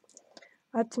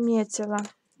 Отметила.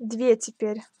 2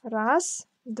 теперь. 1,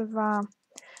 2.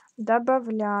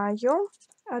 Добавляю.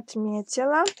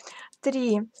 Отметила.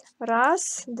 3.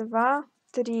 1, 2,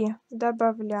 3.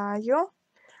 Добавляю.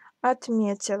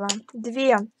 Отметила.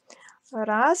 2.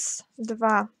 1,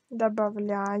 2.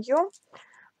 Добавляю.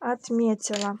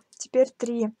 Отметила. Теперь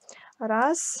 3.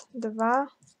 1, 2,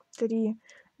 3.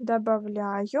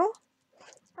 Добавляю,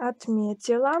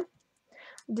 отметила.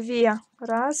 2,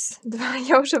 1, 2.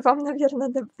 Я уже вам,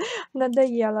 наверное,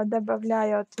 надоела.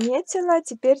 Добавляю, отметила.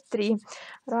 Теперь 3.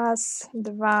 1,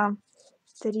 2,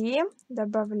 3.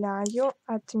 Добавляю,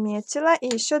 отметила. И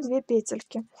еще 2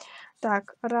 петельки.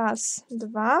 Так, 1,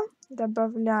 2.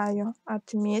 Добавляю,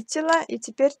 отметила. И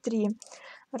теперь 3.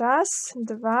 1,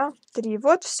 2, 3.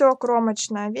 Вот все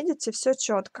кромочная, видите, все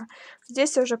четко.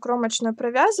 Здесь я уже кромочную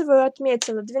провязываю,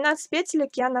 отметила. 12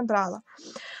 петелек я набрала.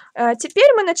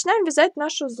 Теперь мы начинаем вязать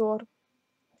наш узор.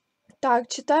 Так,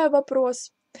 читаю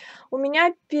вопрос. У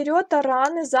меня вперед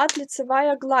араны, зад,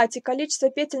 лицевая гладь, и количество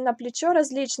петель на плечо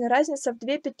различное, разница в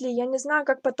 2 петли. Я не знаю,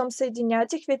 как потом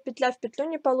соединять их, ведь петля в петлю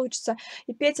не получится,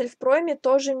 и петель в пройме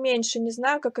тоже меньше. Не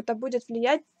знаю, как это будет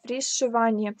влиять при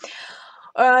сшивании.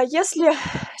 Если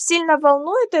сильно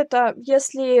волнует это,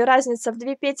 если разница в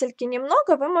 2 петельки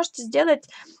немного, вы можете сделать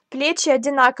плечи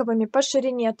одинаковыми по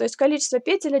ширине, то есть количество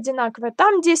петель одинаковое,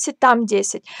 там 10, там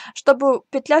 10, чтобы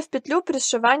петля в петлю при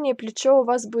сшивании плечо у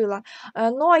вас было.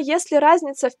 Но если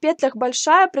разница в петлях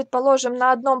большая, предположим,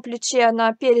 на одном плече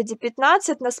на переде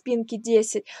 15, на спинке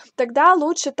 10, тогда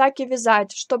лучше так и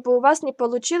вязать, чтобы у вас не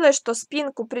получилось, что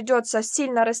спинку придется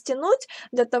сильно растянуть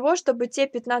для того, чтобы те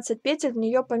 15 петель в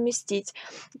нее поместить.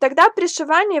 Тогда при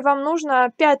сшивании вам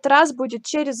нужно 5 раз будет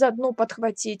через одну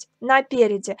подхватить на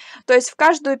переде. То есть в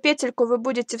каждую петельку вы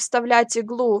будете вставлять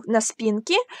иглу на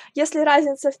спинке, если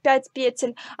разница в 5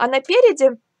 петель, а на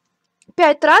переде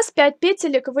 5 раз 5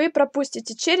 петелек вы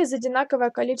пропустите через одинаковое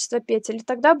количество петель, и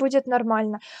тогда будет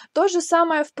нормально. То же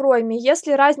самое в пройме.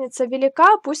 Если разница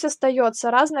велика, пусть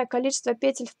остается разное количество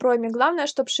петель в пройме. Главное,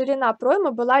 чтобы ширина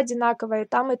проймы была одинаковая и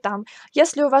там, и там.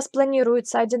 Если у вас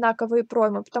планируются одинаковые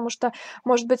проймы, потому что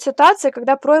может быть ситуация,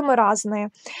 когда проймы разные.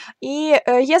 И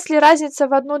если разница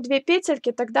в 1-2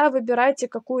 петельки, тогда выбирайте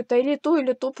какую-то или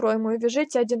ту пройму и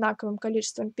вяжите одинаковым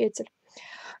количеством петель.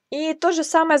 И то же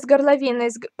самое с горловиной.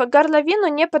 По горловину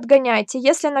не подгоняйте.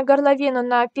 Если на горловину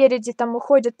напереди там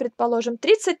уходит, предположим,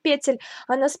 30 петель,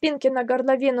 а на спинке на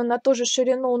горловину на ту же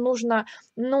ширину нужно,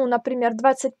 ну, например,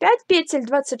 25 петель,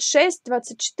 26,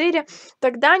 24,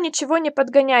 тогда ничего не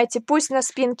подгоняйте. Пусть на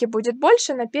спинке будет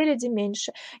больше, напереди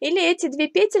меньше. Или эти две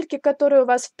петельки, которые у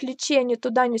вас в плече, ни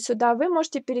туда, ни сюда, вы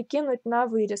можете перекинуть на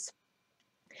вырез.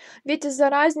 Ведь из-за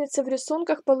разницы в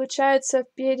рисунках получается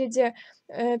впереди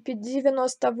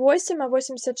 98, а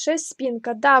 86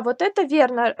 спинка. Да, вот это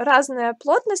верно. Разная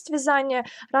плотность вязания,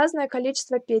 разное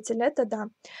количество петель. Это да.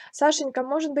 Сашенька,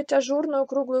 может быть, ажурную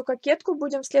круглую кокетку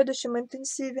будем в следующем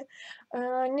интенсиве?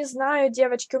 Не знаю,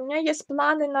 девочки. У меня есть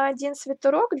планы на один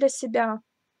свитерок для себя.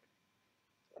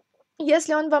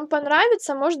 Если он вам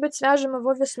понравится, может быть, свяжем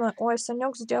его весной. Ой,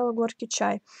 Санек сделал горький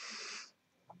чай.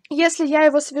 Если я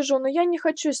его свяжу, но я не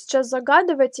хочу сейчас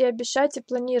загадывать и обещать, и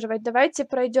планировать. Давайте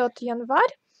пройдет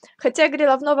январь. Хотя я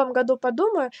говорила, в новом году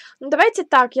подумаю. Ну, давайте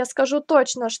так, я скажу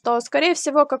точно, что, скорее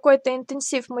всего, какой-то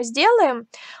интенсив мы сделаем.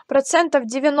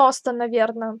 90%,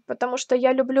 наверное, потому что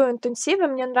я люблю интенсивы,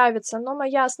 мне нравится. Но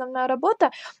моя основная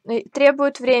работа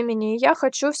требует времени. И я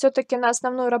хочу все-таки на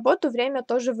основную работу время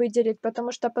тоже выделить,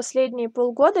 потому что последние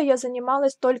полгода я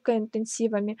занималась только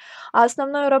интенсивами. А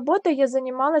основной работой я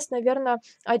занималась, наверное,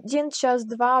 1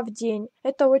 час-2 в день.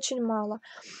 Это очень мало.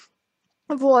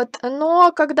 Вот,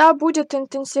 но когда будет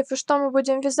интенсив и что мы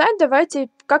будем вязать, давайте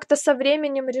как-то со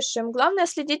временем решим. Главное,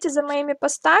 следите за моими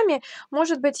постами.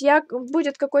 Может быть,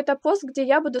 будет какой-то пост, где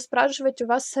я буду спрашивать у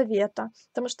вас совета,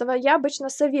 потому что я обычно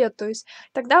советуюсь.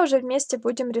 Тогда уже вместе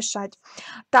будем решать.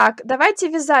 Так, давайте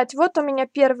вязать. Вот у меня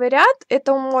первый ряд,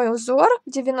 это мой узор.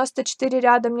 94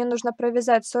 ряда, мне нужно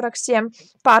провязать 47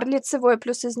 пар, лицевой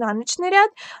плюс изнаночный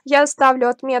ряд. Я ставлю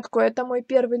отметку, это мой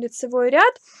первый лицевой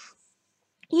ряд.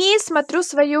 И смотрю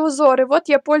свои узоры. Вот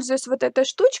я пользуюсь вот этой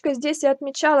штучкой. Здесь я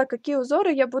отмечала, какие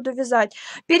узоры я буду вязать.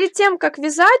 Перед тем, как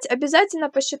вязать, обязательно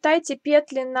посчитайте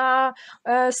петли на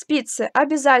спицы.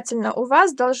 Обязательно. У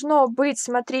вас должно быть,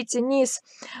 смотрите, низ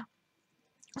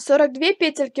 42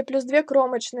 петельки плюс 2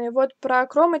 кромочные. Вот про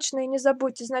кромочные не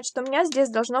забудьте. Значит, у меня здесь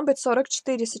должно быть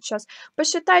 44 сейчас.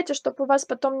 Посчитайте, чтобы у вас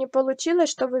потом не получилось,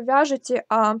 что вы вяжете,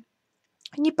 а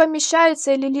не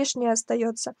помещается или лишнее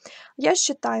остается. Я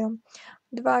считаю.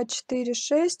 2, 4,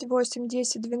 6, 8,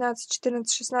 10, 12,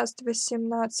 14, 16,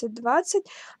 18, 20,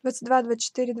 22,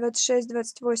 24, 26,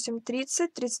 28,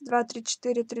 30, 32,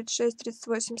 34, 36,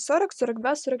 38, 40,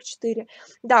 42, 44.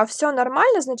 Да, все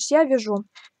нормально, значит, я вяжу.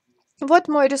 Вот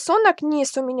мой рисунок,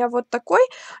 низ у меня вот такой.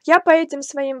 Я по этим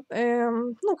своим,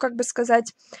 ну, как бы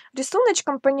сказать,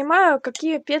 рисуночкам понимаю,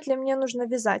 какие петли мне нужно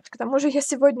вязать. К тому же я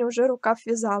сегодня уже рукав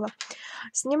вязала.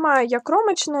 Снимаю я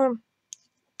кромочную.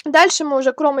 Дальше мы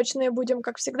уже кромочные будем,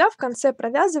 как всегда, в конце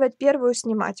провязывать, первую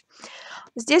снимать.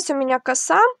 Здесь у меня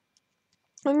коса,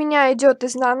 у меня идет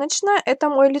изнаночная, это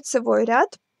мой лицевой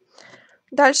ряд.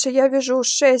 Дальше я вяжу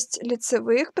 6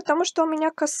 лицевых, потому что у меня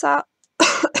коса.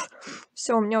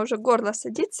 Все, у меня уже горло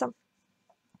садится.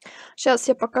 Сейчас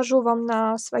я покажу вам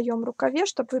на своем рукаве,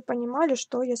 чтобы вы понимали,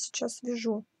 что я сейчас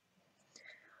вяжу.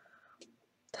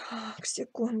 Так,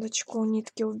 секундочку,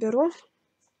 нитки уберу.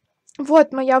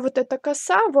 Вот моя вот эта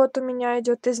коса, вот у меня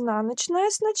идет изнаночная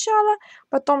сначала,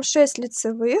 потом 6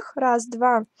 лицевых, 1,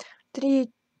 2,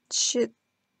 3,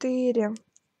 4,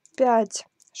 5,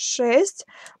 6,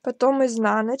 потом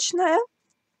изнаночная.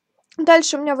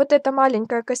 Дальше у меня вот эта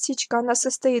маленькая косичка, она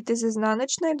состоит из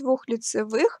изнаночной, 2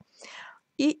 лицевых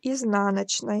и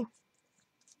изнаночной.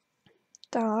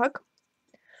 Так,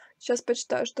 сейчас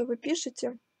почитаю, что вы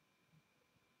пишете.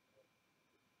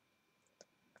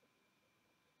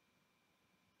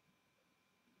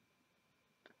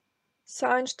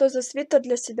 Сань, что за свитер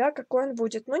для себя, какой он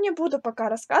будет? Ну, не буду пока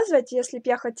рассказывать, если б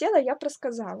я хотела, я б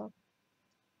рассказала.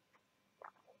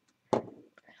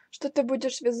 Что ты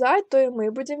будешь вязать, то и мы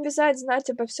будем вязать, знать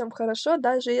обо всем хорошо,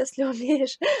 даже если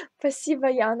умеешь. Спасибо,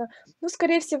 Яна. Ну,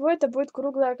 скорее всего, это будет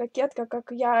круглая кокетка,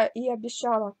 как я и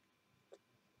обещала.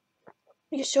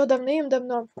 Еще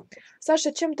давным-давно.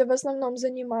 Саша, чем ты в основном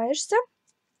занимаешься?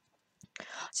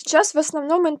 Сейчас в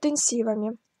основном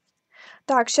интенсивами.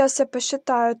 Так, сейчас я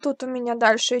посчитаю. Тут у меня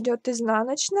дальше идет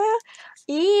изнаночная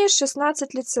и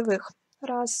 16 лицевых.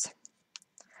 1,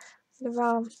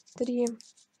 2, 3,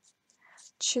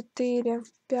 4,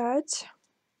 5,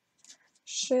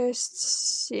 6,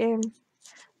 7,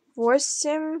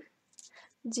 8,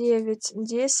 9,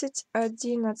 10,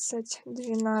 11,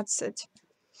 12,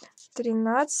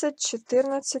 13,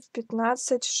 14,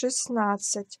 15,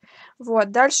 16.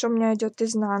 Вот, дальше у меня идет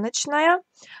изнаночная.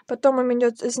 Потом у меня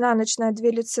идет изнаночная, 2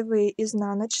 лицевые,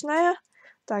 изнаночная.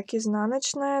 Так,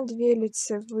 изнаночная, 2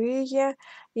 лицевые,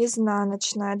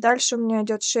 изнаночная. Дальше у меня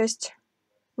идет 6,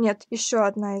 нет, еще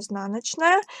одна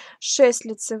изнаночная, 6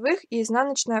 лицевых и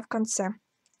изнаночная в конце.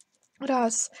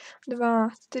 Раз,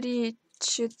 два, три,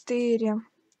 4,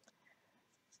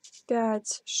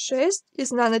 5, 6,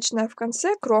 изнаночная в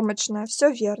конце, кромочная.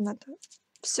 Все верно.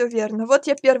 Все верно. Вот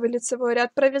я первый лицевой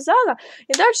ряд провязала,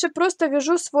 и дальше просто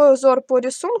вяжу свой узор по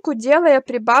рисунку, делая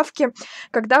прибавки,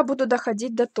 когда буду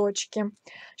доходить до точки.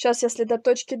 Сейчас, если до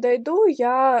точки дойду,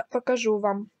 я покажу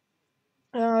вам.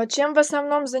 Чем в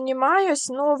основном занимаюсь?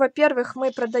 Ну, во-первых,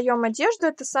 мы продаем одежду,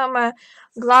 это самое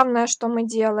главное, что мы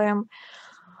делаем.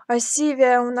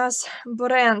 Осивия у нас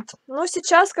бренд. Но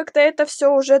сейчас как-то это все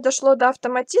уже дошло до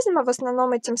автоматизма. В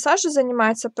основном этим Саша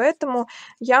занимается, поэтому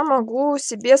я могу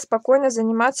себе спокойно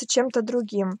заниматься чем-то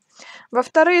другим.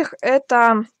 Во-вторых,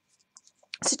 это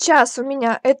сейчас у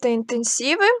меня это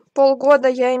интенсивы. Полгода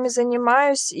я ими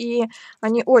занимаюсь, и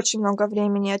они очень много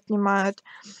времени отнимают.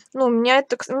 Ну, меня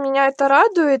это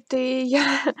радует, и я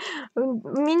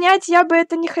менять я бы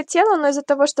это не хотела, но из-за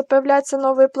того, что появляются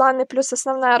новые планы, плюс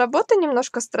основная работа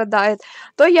немножко страдает,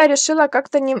 то я решила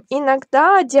как-то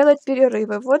иногда делать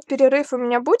перерывы. Вот перерыв у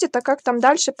меня будет, а как там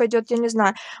дальше пойдет, я не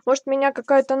знаю. Может, меня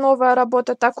какая-то новая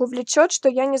работа так увлечет, что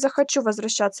я не захочу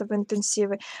возвращаться в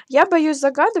интенсивы. Я боюсь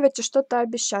загадывать и что-то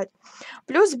обещать.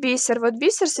 Плюс бисер. Вот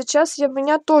бисер сейчас у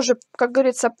меня тоже, как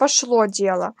говорится, пошло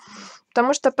дело.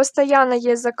 Потому что постоянно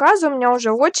есть заказы, у меня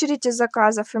уже очередь из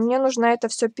заказов, и мне нужно это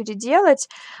все переделать,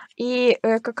 и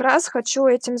как раз хочу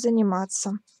этим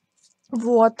заниматься.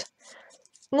 Вот.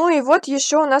 Ну и вот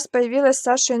еще у нас появилось с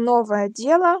Сашей новое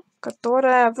дело,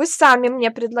 которое вы сами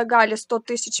мне предлагали 100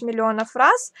 тысяч миллионов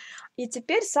раз, и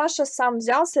теперь Саша сам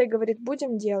взялся и говорит,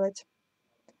 будем делать.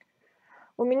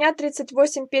 У меня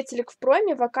 38 петелек в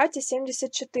пройме, в окате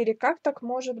 74. Как так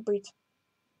может быть?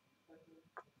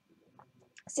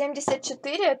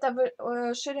 74 это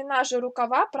ширина же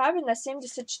рукава, правильно,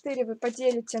 74 вы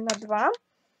поделите на 2,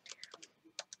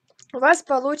 у вас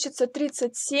получится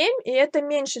 37, и это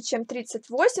меньше, чем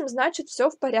 38, значит все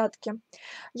в порядке.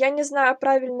 Я не знаю,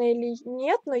 правильно или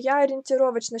нет, но я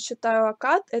ориентировочно считаю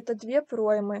окат, это 2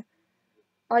 проймы.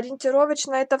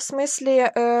 Ориентировочно это в смысле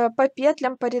по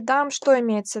петлям, по рядам, что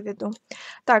имеется в виду.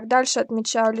 Так, дальше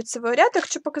отмечаю лицевой ряд. Я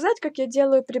хочу показать, как я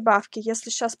делаю прибавки. Если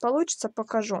сейчас получится,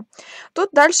 покажу. Тут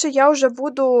дальше я уже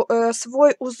буду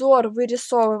свой узор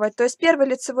вырисовывать. То есть первый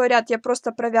лицевой ряд я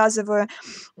просто провязываю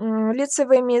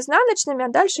лицевыми и изнаночными, а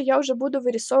дальше я уже буду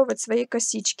вырисовывать свои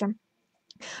косички.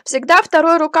 Всегда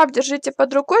второй рукав держите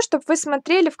под рукой, чтобы вы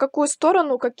смотрели, в какую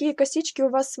сторону какие косички у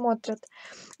вас смотрят.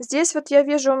 Здесь вот я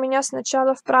вижу, у меня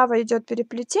сначала вправо идет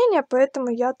переплетение, поэтому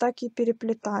я так и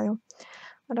переплетаю.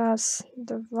 Раз,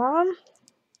 два,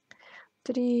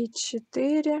 3,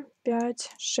 4,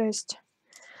 5, 6.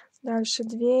 Дальше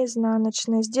 2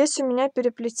 изнаночные. Здесь у меня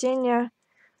переплетение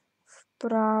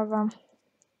вправо.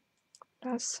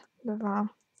 Раз, два.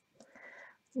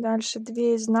 Дальше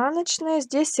 2 изнаночные.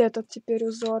 Здесь этот теперь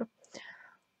узор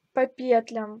по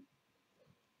петлям.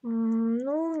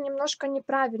 Ну, немножко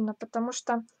неправильно, потому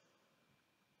что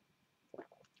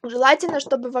желательно,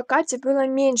 чтобы в окате было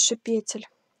меньше петель.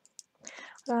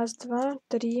 Раз, два,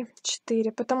 3,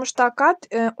 4. Потому что окат,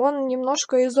 он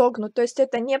немножко изогнут, то есть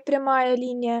это не прямая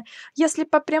линия. Если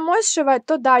по прямой сшивать,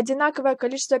 то да, одинаковое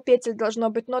количество петель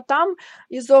должно быть, но там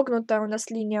изогнутая у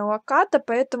нас линия у оката,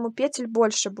 поэтому петель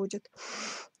больше будет.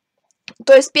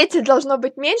 То есть петель должно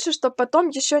быть меньше, чтобы потом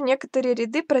еще некоторые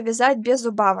ряды провязать без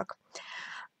убавок.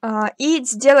 И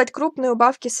сделать крупные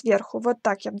убавки сверху. Вот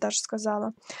так я бы даже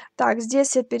сказала. Так,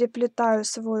 здесь я переплетаю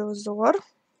свой узор.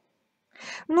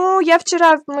 Ну,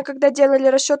 мы когда делали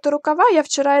расчеты рукава, я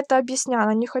вчера это объясняла.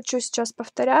 Не хочу сейчас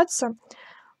повторяться,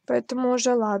 поэтому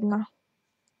уже ладно.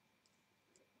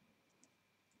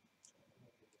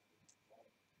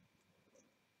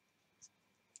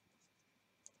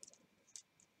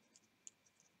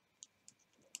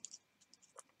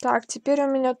 Так, теперь у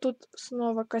меня тут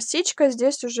снова косичка,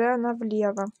 здесь уже она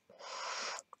влево.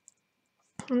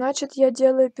 Значит, я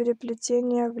делаю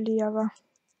переплетение влево.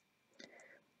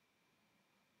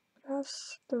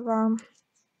 Раз, два.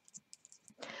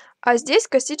 А здесь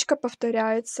косичка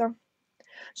повторяется.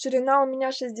 Ширина у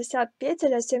меня 60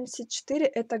 петель, а 74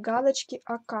 это галочки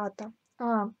оката.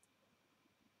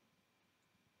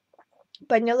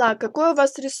 Поняла. Какой у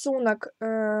вас рисунок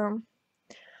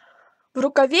в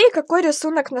рукаве и какой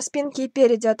рисунок на спинке и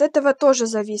переде? От этого тоже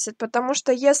зависит, потому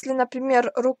что если,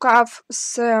 например, рукав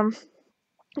с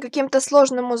каким-то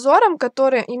сложным узором,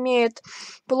 который имеет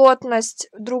плотность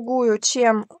другую,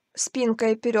 чем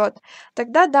спинкой вперед,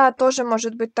 тогда да, тоже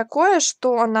может быть такое,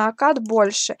 что на окат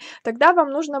больше. Тогда вам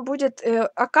нужно будет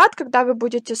окат, когда вы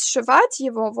будете сшивать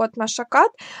его, вот наш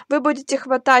окат, вы будете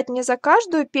хватать не за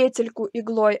каждую петельку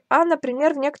иглой, а,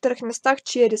 например, в некоторых местах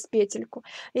через петельку.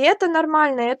 И это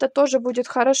нормально, это тоже будет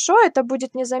хорошо, это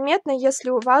будет незаметно, если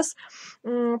у вас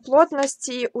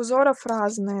плотности узоров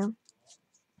разные.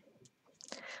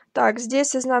 Так,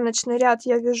 здесь изнаночный ряд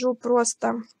я вяжу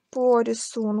просто по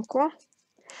рисунку.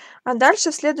 А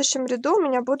дальше в следующем ряду у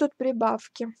меня будут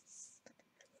прибавки.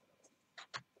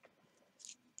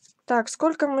 Так,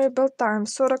 сколько мы болтаем?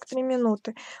 43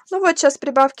 минуты. Ну вот, сейчас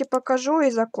прибавки покажу и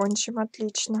закончим.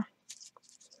 Отлично.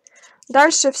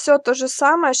 Дальше все то же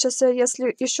самое. Сейчас я,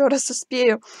 если еще раз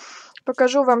успею,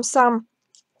 покажу вам сам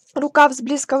рукав с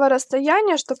близкого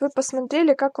расстояния, чтобы вы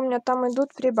посмотрели, как у меня там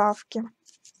идут прибавки.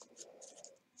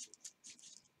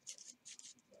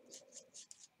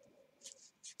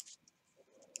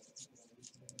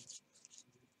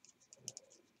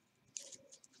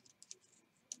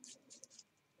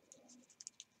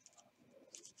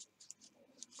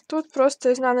 Тут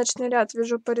просто изнаночный ряд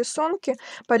вяжу по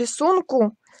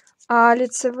рисунку, а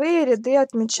лицевые ряды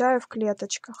отмечаю в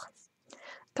клеточках.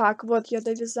 Так, вот я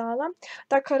довязала.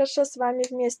 Так хорошо с вами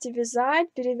вместе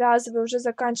вязать. Перевязываю, уже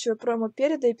заканчиваю пройму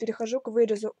переда и перехожу к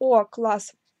вырезу. О,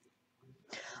 класс!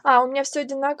 А, у меня все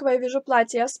одинаково, я вяжу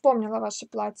платье. Я вспомнила ваше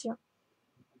платье.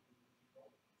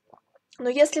 Но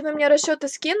если вы мне расчеты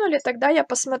скинули, тогда я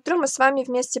посмотрю, мы с вами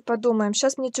вместе подумаем.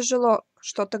 Сейчас мне тяжело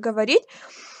что-то говорить,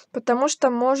 потому что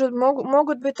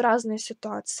могут быть разные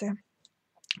ситуации.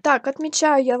 Так,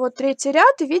 отмечаю я вот третий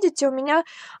ряд, и видите, у меня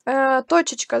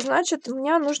точечка, значит,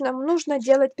 мне нужно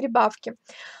делать прибавки.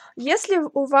 Если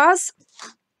у вас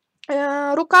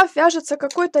рукав вяжется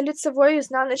какой-то лицевой,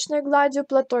 изнаночной гладью,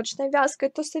 платочной вязкой,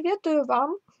 то советую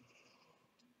вам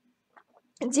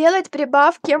делать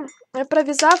прибавки,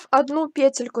 провязав одну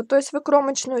петельку, то есть вы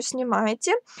кромочную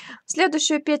снимаете,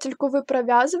 следующую петельку вы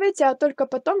провязываете, а только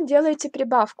потом делаете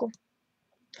прибавку.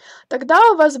 Тогда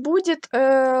у вас будет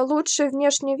лучший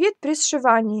внешний вид при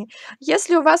сшивании.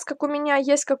 Если у вас, как у меня,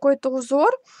 есть какой-то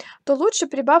узор, то лучше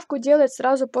прибавку делать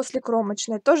сразу после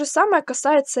кромочной. То же самое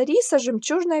касается риса,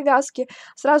 жемчужной вязки.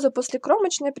 Сразу после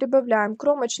кромочной прибавляем.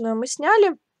 Кромочную мы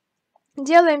сняли,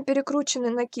 делаем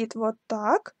перекрученный накид вот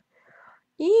так.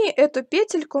 И эту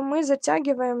петельку мы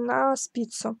затягиваем на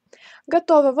спицу.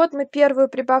 Готово. Вот мы первую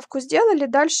прибавку сделали,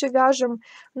 дальше вяжем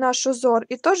наш узор.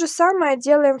 И то же самое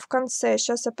делаем в конце.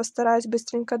 Сейчас я постараюсь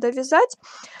быстренько довязать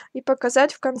и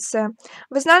показать в конце.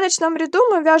 В изнаночном ряду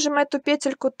мы вяжем эту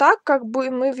петельку так, как бы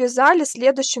мы вязали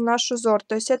следующий наш узор.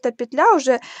 То есть эта петля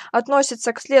уже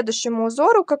относится к следующему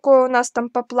узору, какой у нас там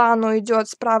по плану идет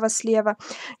справа-слева.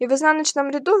 И в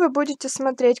изнаночном ряду вы будете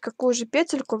смотреть, какую же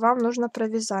петельку вам нужно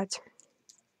провязать.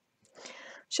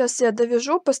 Сейчас я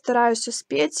довяжу, постараюсь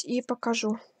успеть и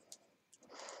покажу.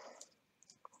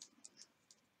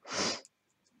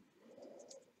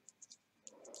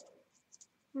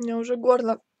 У меня уже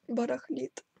горло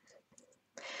барахлит.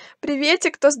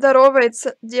 Приветик, кто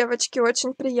здоровается, девочки,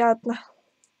 очень приятно.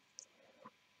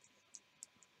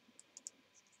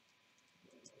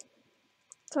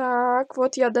 Так,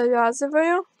 вот я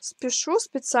довязываю, спешу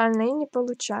специально и не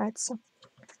получается.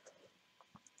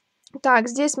 Так,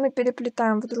 здесь мы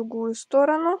переплетаем в другую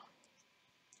сторону.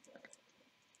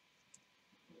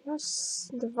 Раз,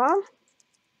 два.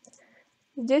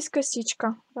 Здесь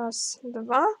косичка. Раз,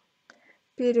 два.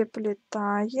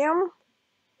 Переплетаем.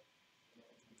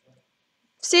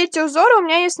 Все эти узоры у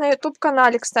меня есть на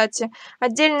YouTube-канале, кстати.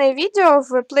 Отдельные видео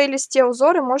в плейлисте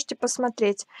узоры можете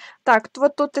посмотреть. Так,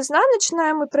 вот тут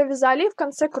изнаночная мы провязали, и в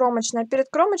конце кромочная. Перед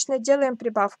кромочной делаем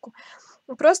прибавку.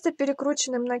 Просто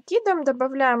перекрученным накидом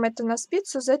добавляем это на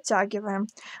спицу, затягиваем.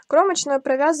 Кромочную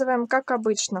провязываем как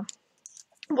обычно.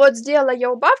 Вот сделала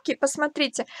я убавки,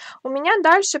 посмотрите, у меня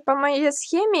дальше по моей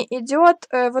схеме идет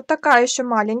вот такая еще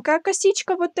маленькая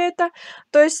косичка, вот эта.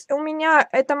 То есть у меня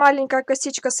эта маленькая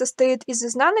косичка состоит из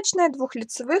изнаночной, двух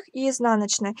лицевых и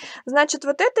изнаночной. Значит,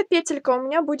 вот эта петелька у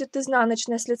меня будет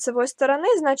изнаночная с лицевой стороны,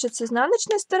 значит, с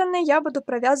изнаночной стороны я буду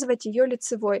провязывать ее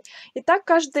лицевой. И так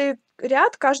каждый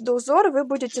ряд, каждый узор вы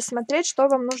будете смотреть, что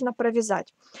вам нужно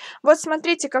провязать. Вот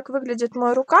смотрите, как выглядит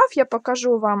мой рукав, я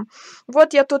покажу вам.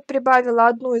 Вот я тут прибавила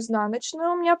одну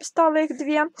изнаночную, у меня стало их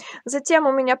две. Затем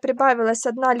у меня прибавилась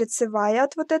одна лицевая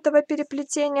от вот этого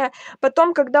переплетения.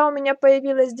 Потом, когда у меня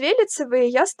появилось две лицевые,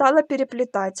 я стала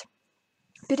переплетать.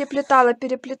 Переплетала,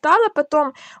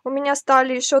 потом у меня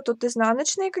стали еще тут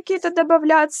изнаночные какие-то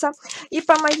добавляться. И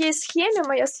по моей схеме,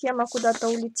 моя схема куда-то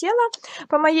улетела,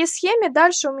 по моей схеме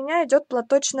дальше у меня идет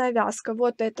платочная вязка,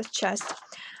 вот эта часть.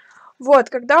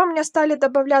 Вот, когда у меня стали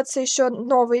добавляться еще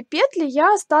новые петли,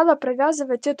 я стала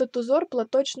провязывать этот узор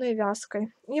платочной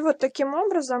вязкой. И вот таким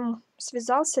образом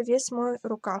связался весь мой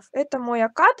рукав. Это мой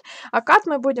окат. Окат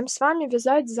мы будем с вами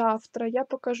вязать завтра. Я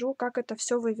покажу, как это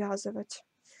все вывязывать.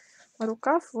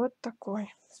 Рукав вот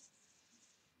такой.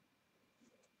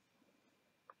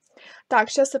 Так,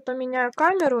 сейчас я поменяю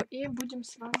камеру и будем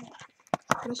с вами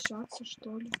прощаться,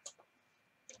 что ли.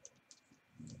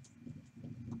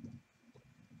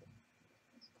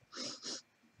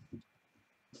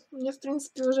 Мне, в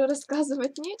принципе, уже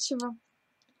рассказывать нечего.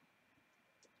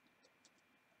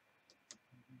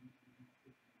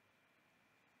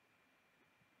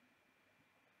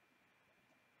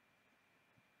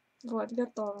 Вот,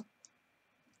 готово.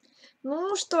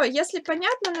 Ну что, если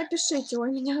понятно, напишите. Ой,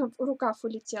 у меня рукав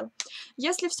улетел.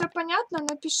 Если все понятно,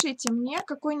 напишите мне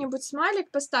какой-нибудь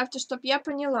смайлик, поставьте, чтобы я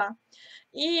поняла.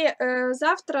 И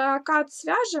завтра окат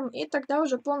свяжем, и тогда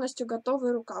уже полностью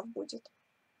готовый рукав будет.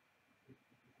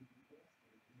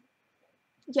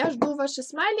 Я жду ваши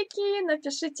смайлики,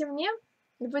 напишите мне,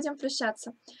 и будем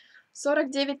прощаться.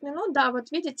 49 минут, да, вот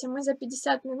видите, мы за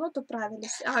 50 минут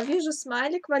управились. А, вижу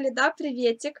смайлик, Валида,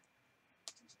 приветик.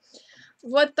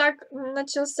 Вот так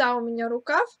начался у меня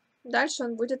рукав, дальше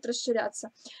он будет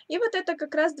расширяться. И вот это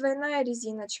как раз двойная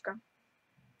резиночка,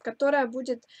 которая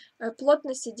будет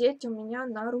плотно сидеть у меня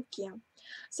на руке.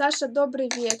 Саша, добрый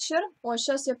вечер. О,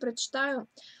 сейчас я прочитаю.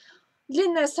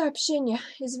 Длинное сообщение.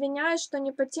 Извиняюсь, что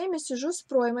не по теме, сижу с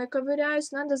проймой,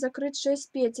 ковыряюсь, надо закрыть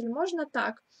 6 петель. Можно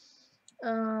так?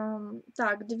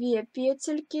 Так, 2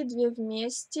 петельки, 2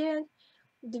 вместе,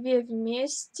 2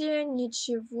 вместе,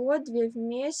 ничего, 2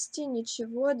 вместе,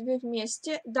 ничего, 2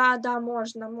 вместе. Да, да,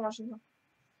 можно, можно.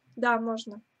 Да,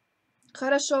 можно.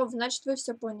 Хорошо, значит, вы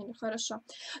все поняли, хорошо.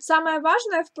 Самое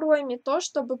важное в пройме то,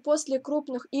 чтобы после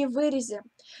крупных и в вырезе,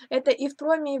 это и в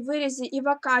пройме, и в вырезе, и в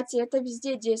окате, это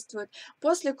везде действует.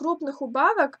 После крупных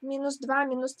убавок, минус 2,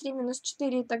 минус 3, минус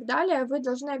 4 и так далее, вы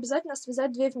должны обязательно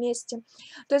связать 2 вместе.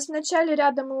 То есть в начале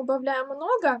ряда мы убавляем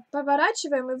много,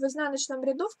 поворачиваем, и в изнаночном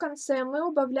ряду в конце мы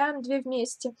убавляем 2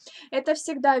 вместе. Это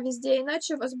всегда везде,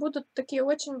 иначе у вас будут такие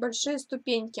очень большие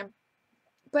ступеньки.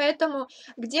 Поэтому,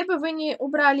 где бы вы ни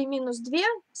убрали минус 2,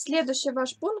 следующий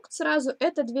ваш пункт сразу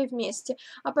это 2 вместе.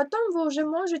 А потом вы уже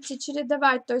можете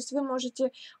чередовать, то есть вы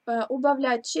можете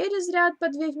убавлять через ряд по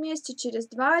 2 вместе, через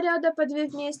 2 ряда по 2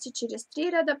 вместе, через 3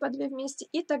 ряда по 2 вместе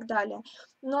и так далее.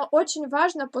 Но очень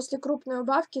важно после крупной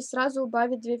убавки сразу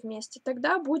убавить 2 вместе.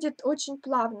 Тогда будет очень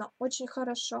плавно, очень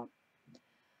хорошо.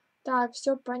 Так,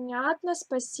 все понятно,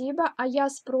 спасибо. А я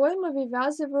с проймы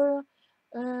вывязываю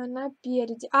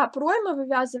напереди. А, проймы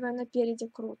вывязываю напереди,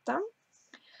 круто.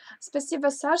 Спасибо,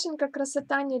 Сашенька,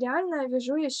 красота нереальная.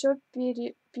 Вяжу еще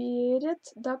перед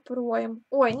до пройм.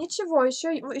 Ой, ничего,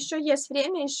 еще есть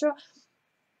время, еще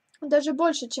даже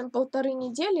больше, чем 1,5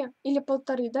 недели. Или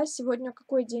 1,5, да, сегодня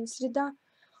какой день? Среда?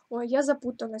 Ой, я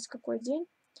запуталась, какой день.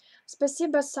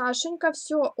 Спасибо, Сашенька,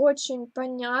 все очень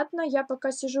понятно. Я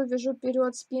пока сижу, вяжу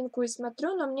вперед спинку и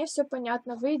смотрю, но мне все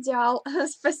понятно. Вы идеал.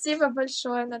 Спасибо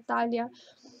большое, Наталья.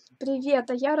 Привет,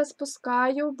 а я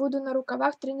распускаю, буду на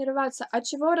рукавах тренироваться. А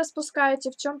чего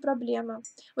распускаете? В чем проблема?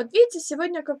 Вот видите,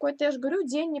 сегодня какой-то, я же говорю,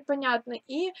 день непонятный.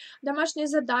 И домашние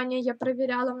задания я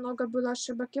проверяла, много было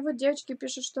ошибок. И вот девочки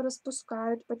пишут, что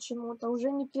распускают почему-то,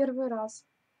 уже не первый раз.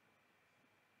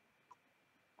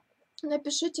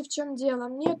 Напишите, в чем дело.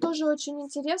 Мне тоже очень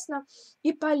интересно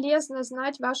и полезно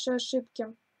знать ваши ошибки.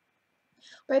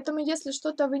 Поэтому, если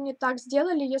что-то вы не так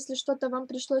сделали, если что-то вам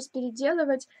пришлось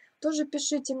переделывать, тоже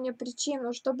пишите мне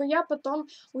причину, чтобы я потом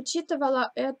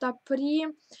учитывала это при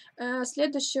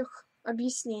следующих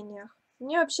объяснениях.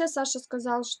 Мне вообще Саша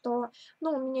сказал, что,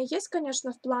 ну, у меня есть,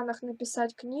 конечно, в планах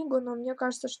написать книгу, но мне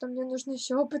кажется, что мне нужно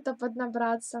еще опыта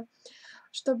поднабраться,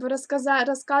 чтобы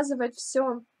рассказывать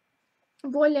все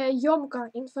более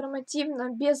емко, информативно,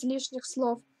 без лишних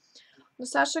слов. Но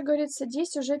Саша говорит,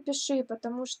 садись, уже пиши,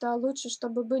 потому что лучше,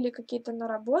 чтобы были какие-то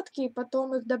наработки, и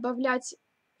потом их добавлять,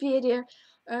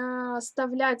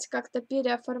 переставлять, как-то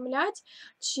переоформлять,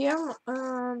 чем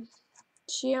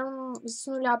с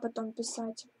нуля потом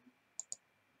писать.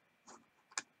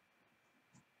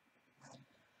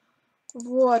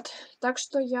 Вот, так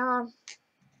что я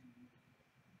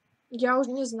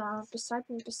уже не знаю, писать,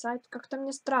 не писать. Как-то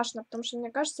мне страшно, потому что, мне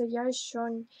кажется, я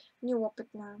еще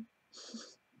неопытная.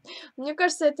 Мне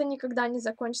кажется, это никогда не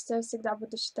закончится, я всегда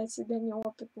буду считать себя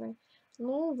неопытной.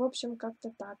 Ну, в общем,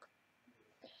 как-то так.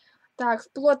 Так,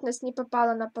 в плотность не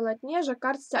попала на полотне,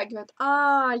 жаккард стягивает.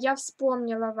 А, я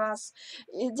вспомнила вас.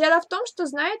 И дело в том, что,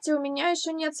 знаете, у меня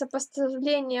еще нет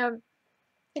сопоставления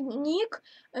ник,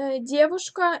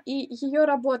 девушка и ее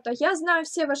работа. Я знаю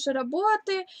все ваши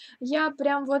работы, я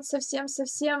прям вот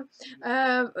совсем-совсем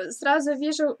сразу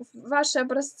вижу ваши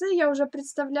образцы, я уже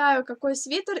представляю, какой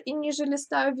свитер, и ниже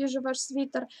листаю, вижу ваш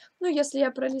свитер, ну, если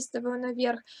я пролистываю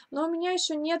наверх. Но у меня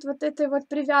еще нет вот этой вот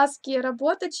привязки,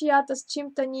 работы чья-то с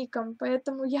чьим-то ником,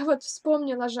 поэтому я вот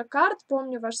вспомнила жаккард,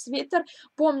 помню ваш свитер,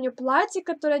 помню платье,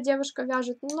 которое девушка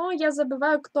вяжет, но я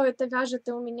забываю, кто это вяжет,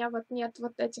 и у меня вот нет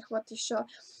вот этих вот еще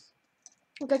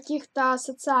каких-то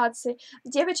ассоциаций.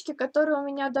 Девочки, которые у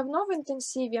меня давно в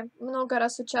интенсиве, много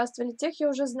раз участвовали, тех я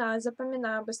уже знаю,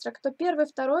 запоминаю быстро. Кто первый,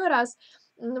 второй раз,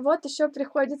 вот еще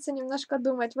приходится немножко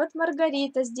думать. Вот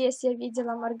Маргарита, здесь я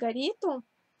видела Маргариту.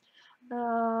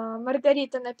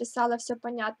 Маргарита написала, все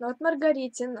понятно. Вот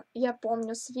Маргаритин, я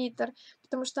помню, свитер,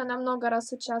 потому что она много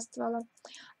раз участвовала.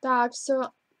 Так,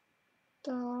 все.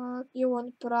 Так, и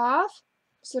он прав.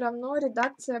 Все равно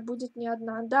редакция будет не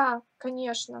одна. Да,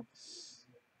 конечно.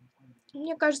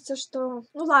 Мне кажется, что...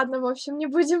 Ну ладно, в общем, не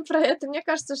будем про это. Мне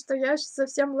кажется, что я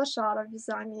совсем лошара в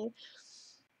вязании.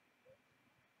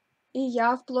 И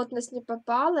я в плотность не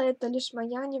попала, это лишь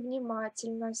моя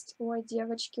невнимательность. Ой,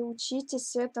 девочки,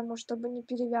 учитесь этому, чтобы не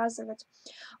перевязывать.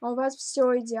 А у вас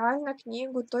все идеально,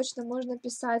 книгу точно можно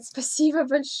писать. Спасибо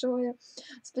большое.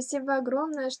 Спасибо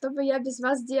огромное, что бы я без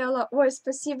вас делала. Ой,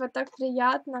 спасибо, так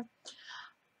приятно.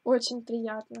 Очень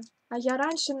приятно. А я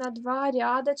раньше на 2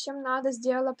 ряда, чем надо,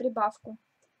 сделала прибавку.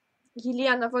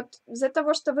 Елена, вот из-за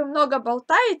того, что вы много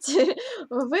болтаете,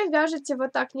 вы вяжете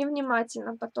вот так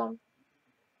невнимательно потом.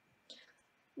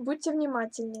 Будьте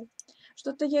внимательнее.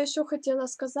 Что-то я еще хотела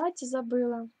сказать и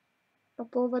забыла по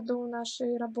поводу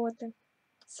нашей работы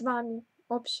с вами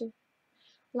общей.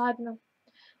 Ладно,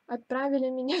 отправили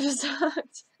меня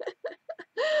вязать.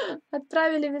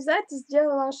 Отправили вязать и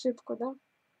сделала ошибку, да?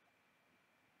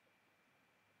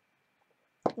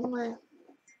 Ой,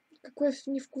 какой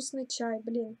невкусный чай,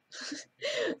 блин.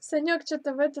 Санек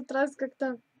что-то в этот раз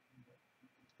как-то...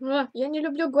 Я не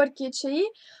люблю горькие чаи,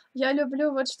 я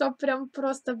люблю вот, чтоб прям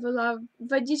просто была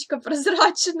водичка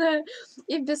прозрачная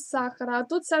и без сахара. А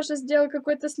тут Саша сделал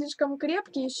какой-то слишком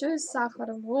крепкий, еще и с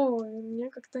сахаром. Ой, мне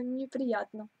как-то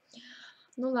неприятно.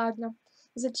 Ну ладно.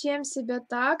 Зачем себя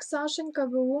так, Сашенька,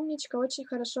 вы умничка, очень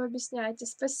хорошо объясняете.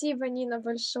 Спасибо, Нина,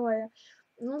 большое.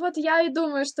 Ну вот я и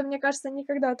думаю, что, мне кажется,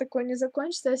 никогда такое не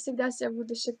закончится, я всегда себя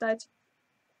буду считать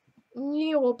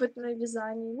неопытной в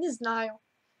вязании, не знаю.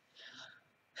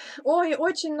 Ой,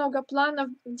 очень много планов,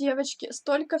 девочки,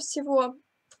 столько всего.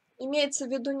 Имеется в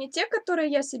виду не те, которые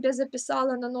я себе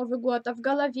записала на Новый год, а в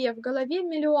голове. В голове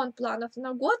миллион планов.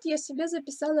 На год я себе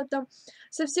записала там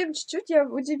совсем чуть-чуть. Я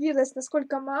удивилась,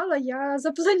 насколько мало я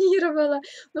запланировала.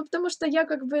 Ну, потому что я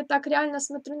как бы так реально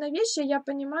смотрю на вещи, я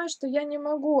понимаю, что я не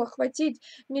могу охватить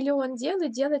миллион дел и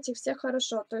делать их все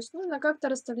хорошо. То есть нужно как-то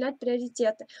расставлять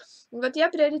приоритеты. Вот я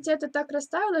приоритеты так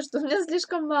расставила, что у меня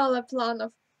слишком мало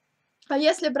планов. А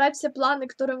если брать все планы,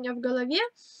 которые у меня в голове,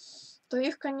 то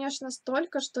их, конечно,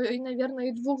 столько, что и, наверное,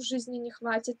 и 2 жизней не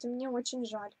хватит, и мне очень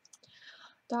жаль.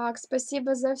 Так,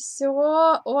 спасибо за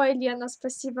все. Ой, Лена,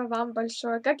 спасибо вам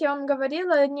большое. Как я вам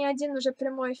говорила, ни один уже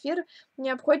прямой эфир не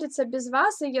обходится без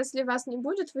вас, и если вас не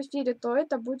будет в эфире, то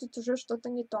это будет уже что-то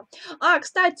не то.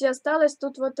 Кстати, осталась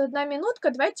тут вот 1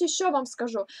 минутка, давайте еще вам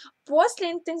скажу.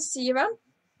 После интенсива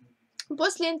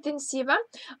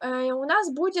у нас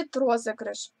будет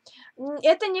розыгрыш.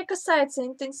 Это не касается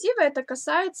интенсива, это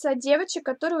касается девочек,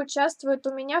 которые участвуют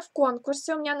у меня в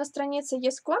конкурсе. У меня на странице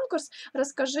есть конкурс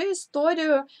 «Расскажи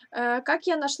историю, как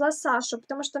я нашла Сашу»,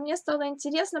 потому что мне стало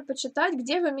интересно почитать,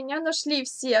 где вы меня нашли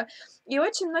все. И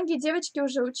очень многие девочки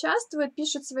уже участвуют,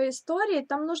 пишут свои истории.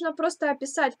 Там нужно просто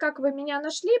описать, как вы меня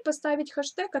нашли, поставить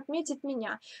хэштег, отметить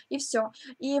меня, и все.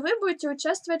 И вы будете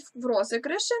участвовать в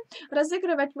розыгрыше.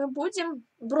 Разыгрывать мы будем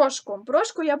брошку.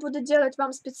 Брошку я буду делать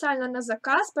вам специально на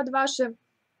заказ под ваши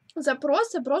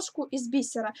запросы, брошку из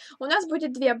бисера. У нас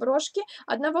будет 2 брошки.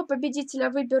 Одного победителя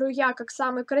выберу я как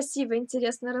самый красивый,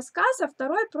 интересный рассказ, а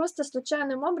второй просто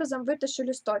случайным образом вытащу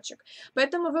листочек.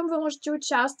 Поэтому вы можете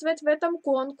участвовать в этом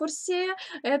конкурсе.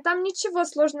 Там ничего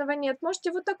сложного нет.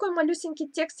 Можете вот такой малюсенький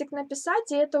текстик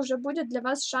написать, и это уже будет для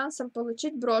вас шансом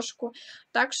получить брошку.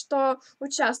 Так что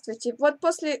участвуйте. Вот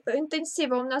после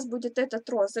интенсива у нас будет этот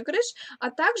розыгрыш,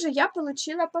 а также я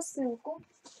получила посылку.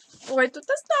 Ой, тут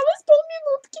осталось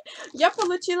полминутки. Я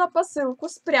получила посылку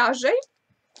с пряжей,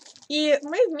 и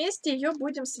мы вместе ее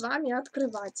будем с вами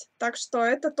открывать. Так что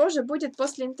это тоже будет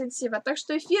после интенсива. Так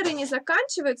что эфиры не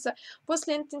заканчиваются.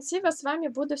 После интенсива с вами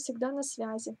буду всегда на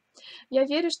связи. Я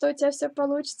верю, что у тебя все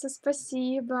получится.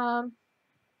 Спасибо.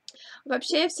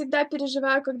 Вообще, я всегда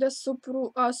переживаю, когда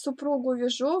супругу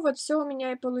вяжу. Вот все у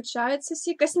меня и получается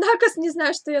сикость-накость. Не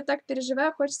знаю, что я так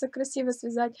переживаю, хочется красиво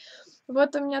связать.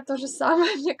 Вот у меня то же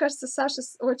самое. Мне кажется, Саше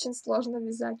очень сложно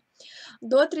вязать.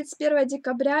 До 31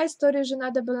 декабря историю же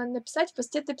надо было написать. В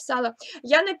посте ты писала.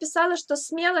 Я написала, что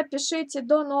смело пишите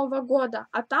до Нового года,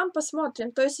 а там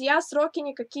посмотрим. То есть я сроки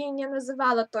никакие не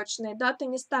называла точные, даты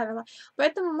не ставила.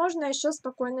 Поэтому можно еще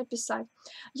спокойно писать.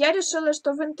 Я решила,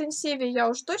 что в интенсиве я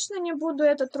уж точно не буду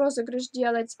этот розыгрыш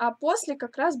делать, а после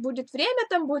как раз будет время,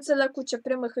 там будет целая куча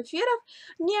прямых эфиров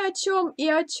ни о чем и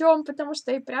о чем, потому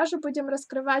что и пряжу будем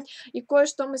раскрывать, и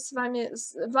кое-что мы с вами,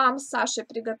 вам с Сашей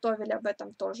приготовили, об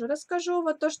этом тоже расскажу.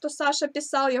 Вот то, что Саша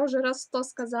писал, я уже раз 100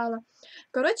 сказала.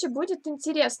 Короче, будет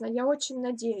интересно, я очень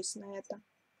надеюсь на это.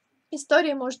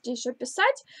 Истории можете еще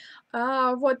писать.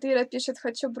 Вот Ира пишет,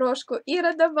 хочу брошку.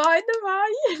 Ира, давай,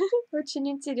 давай. Очень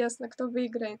интересно, кто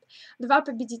выиграет. 2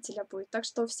 победителя будет, так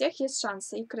что у всех есть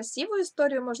шансы. И красивую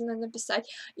историю можно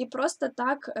написать, и просто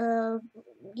так,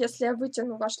 если я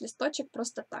вытяну ваш листочек,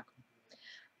 просто так.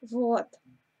 Вот.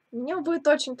 Мне будет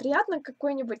очень приятно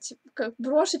какую-нибудь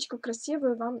брошечку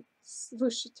красивую вам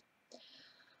вышить.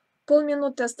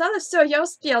 Полминуты осталось. Все, я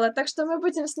успела. Так что мы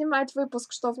будем снимать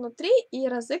выпуск «Что внутри» и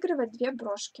разыгрывать 2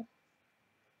 брошки.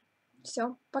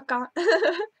 Все, пока.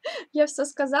 Я все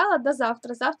сказала. До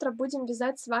завтра. Завтра будем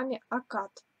вязать с вами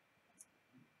аккад.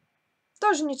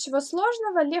 Тоже ничего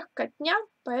сложного, легкотня,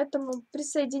 поэтому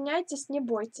присоединяйтесь, не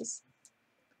бойтесь.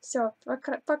 Все,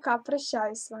 пока,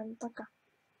 прощаюсь с вами, пока.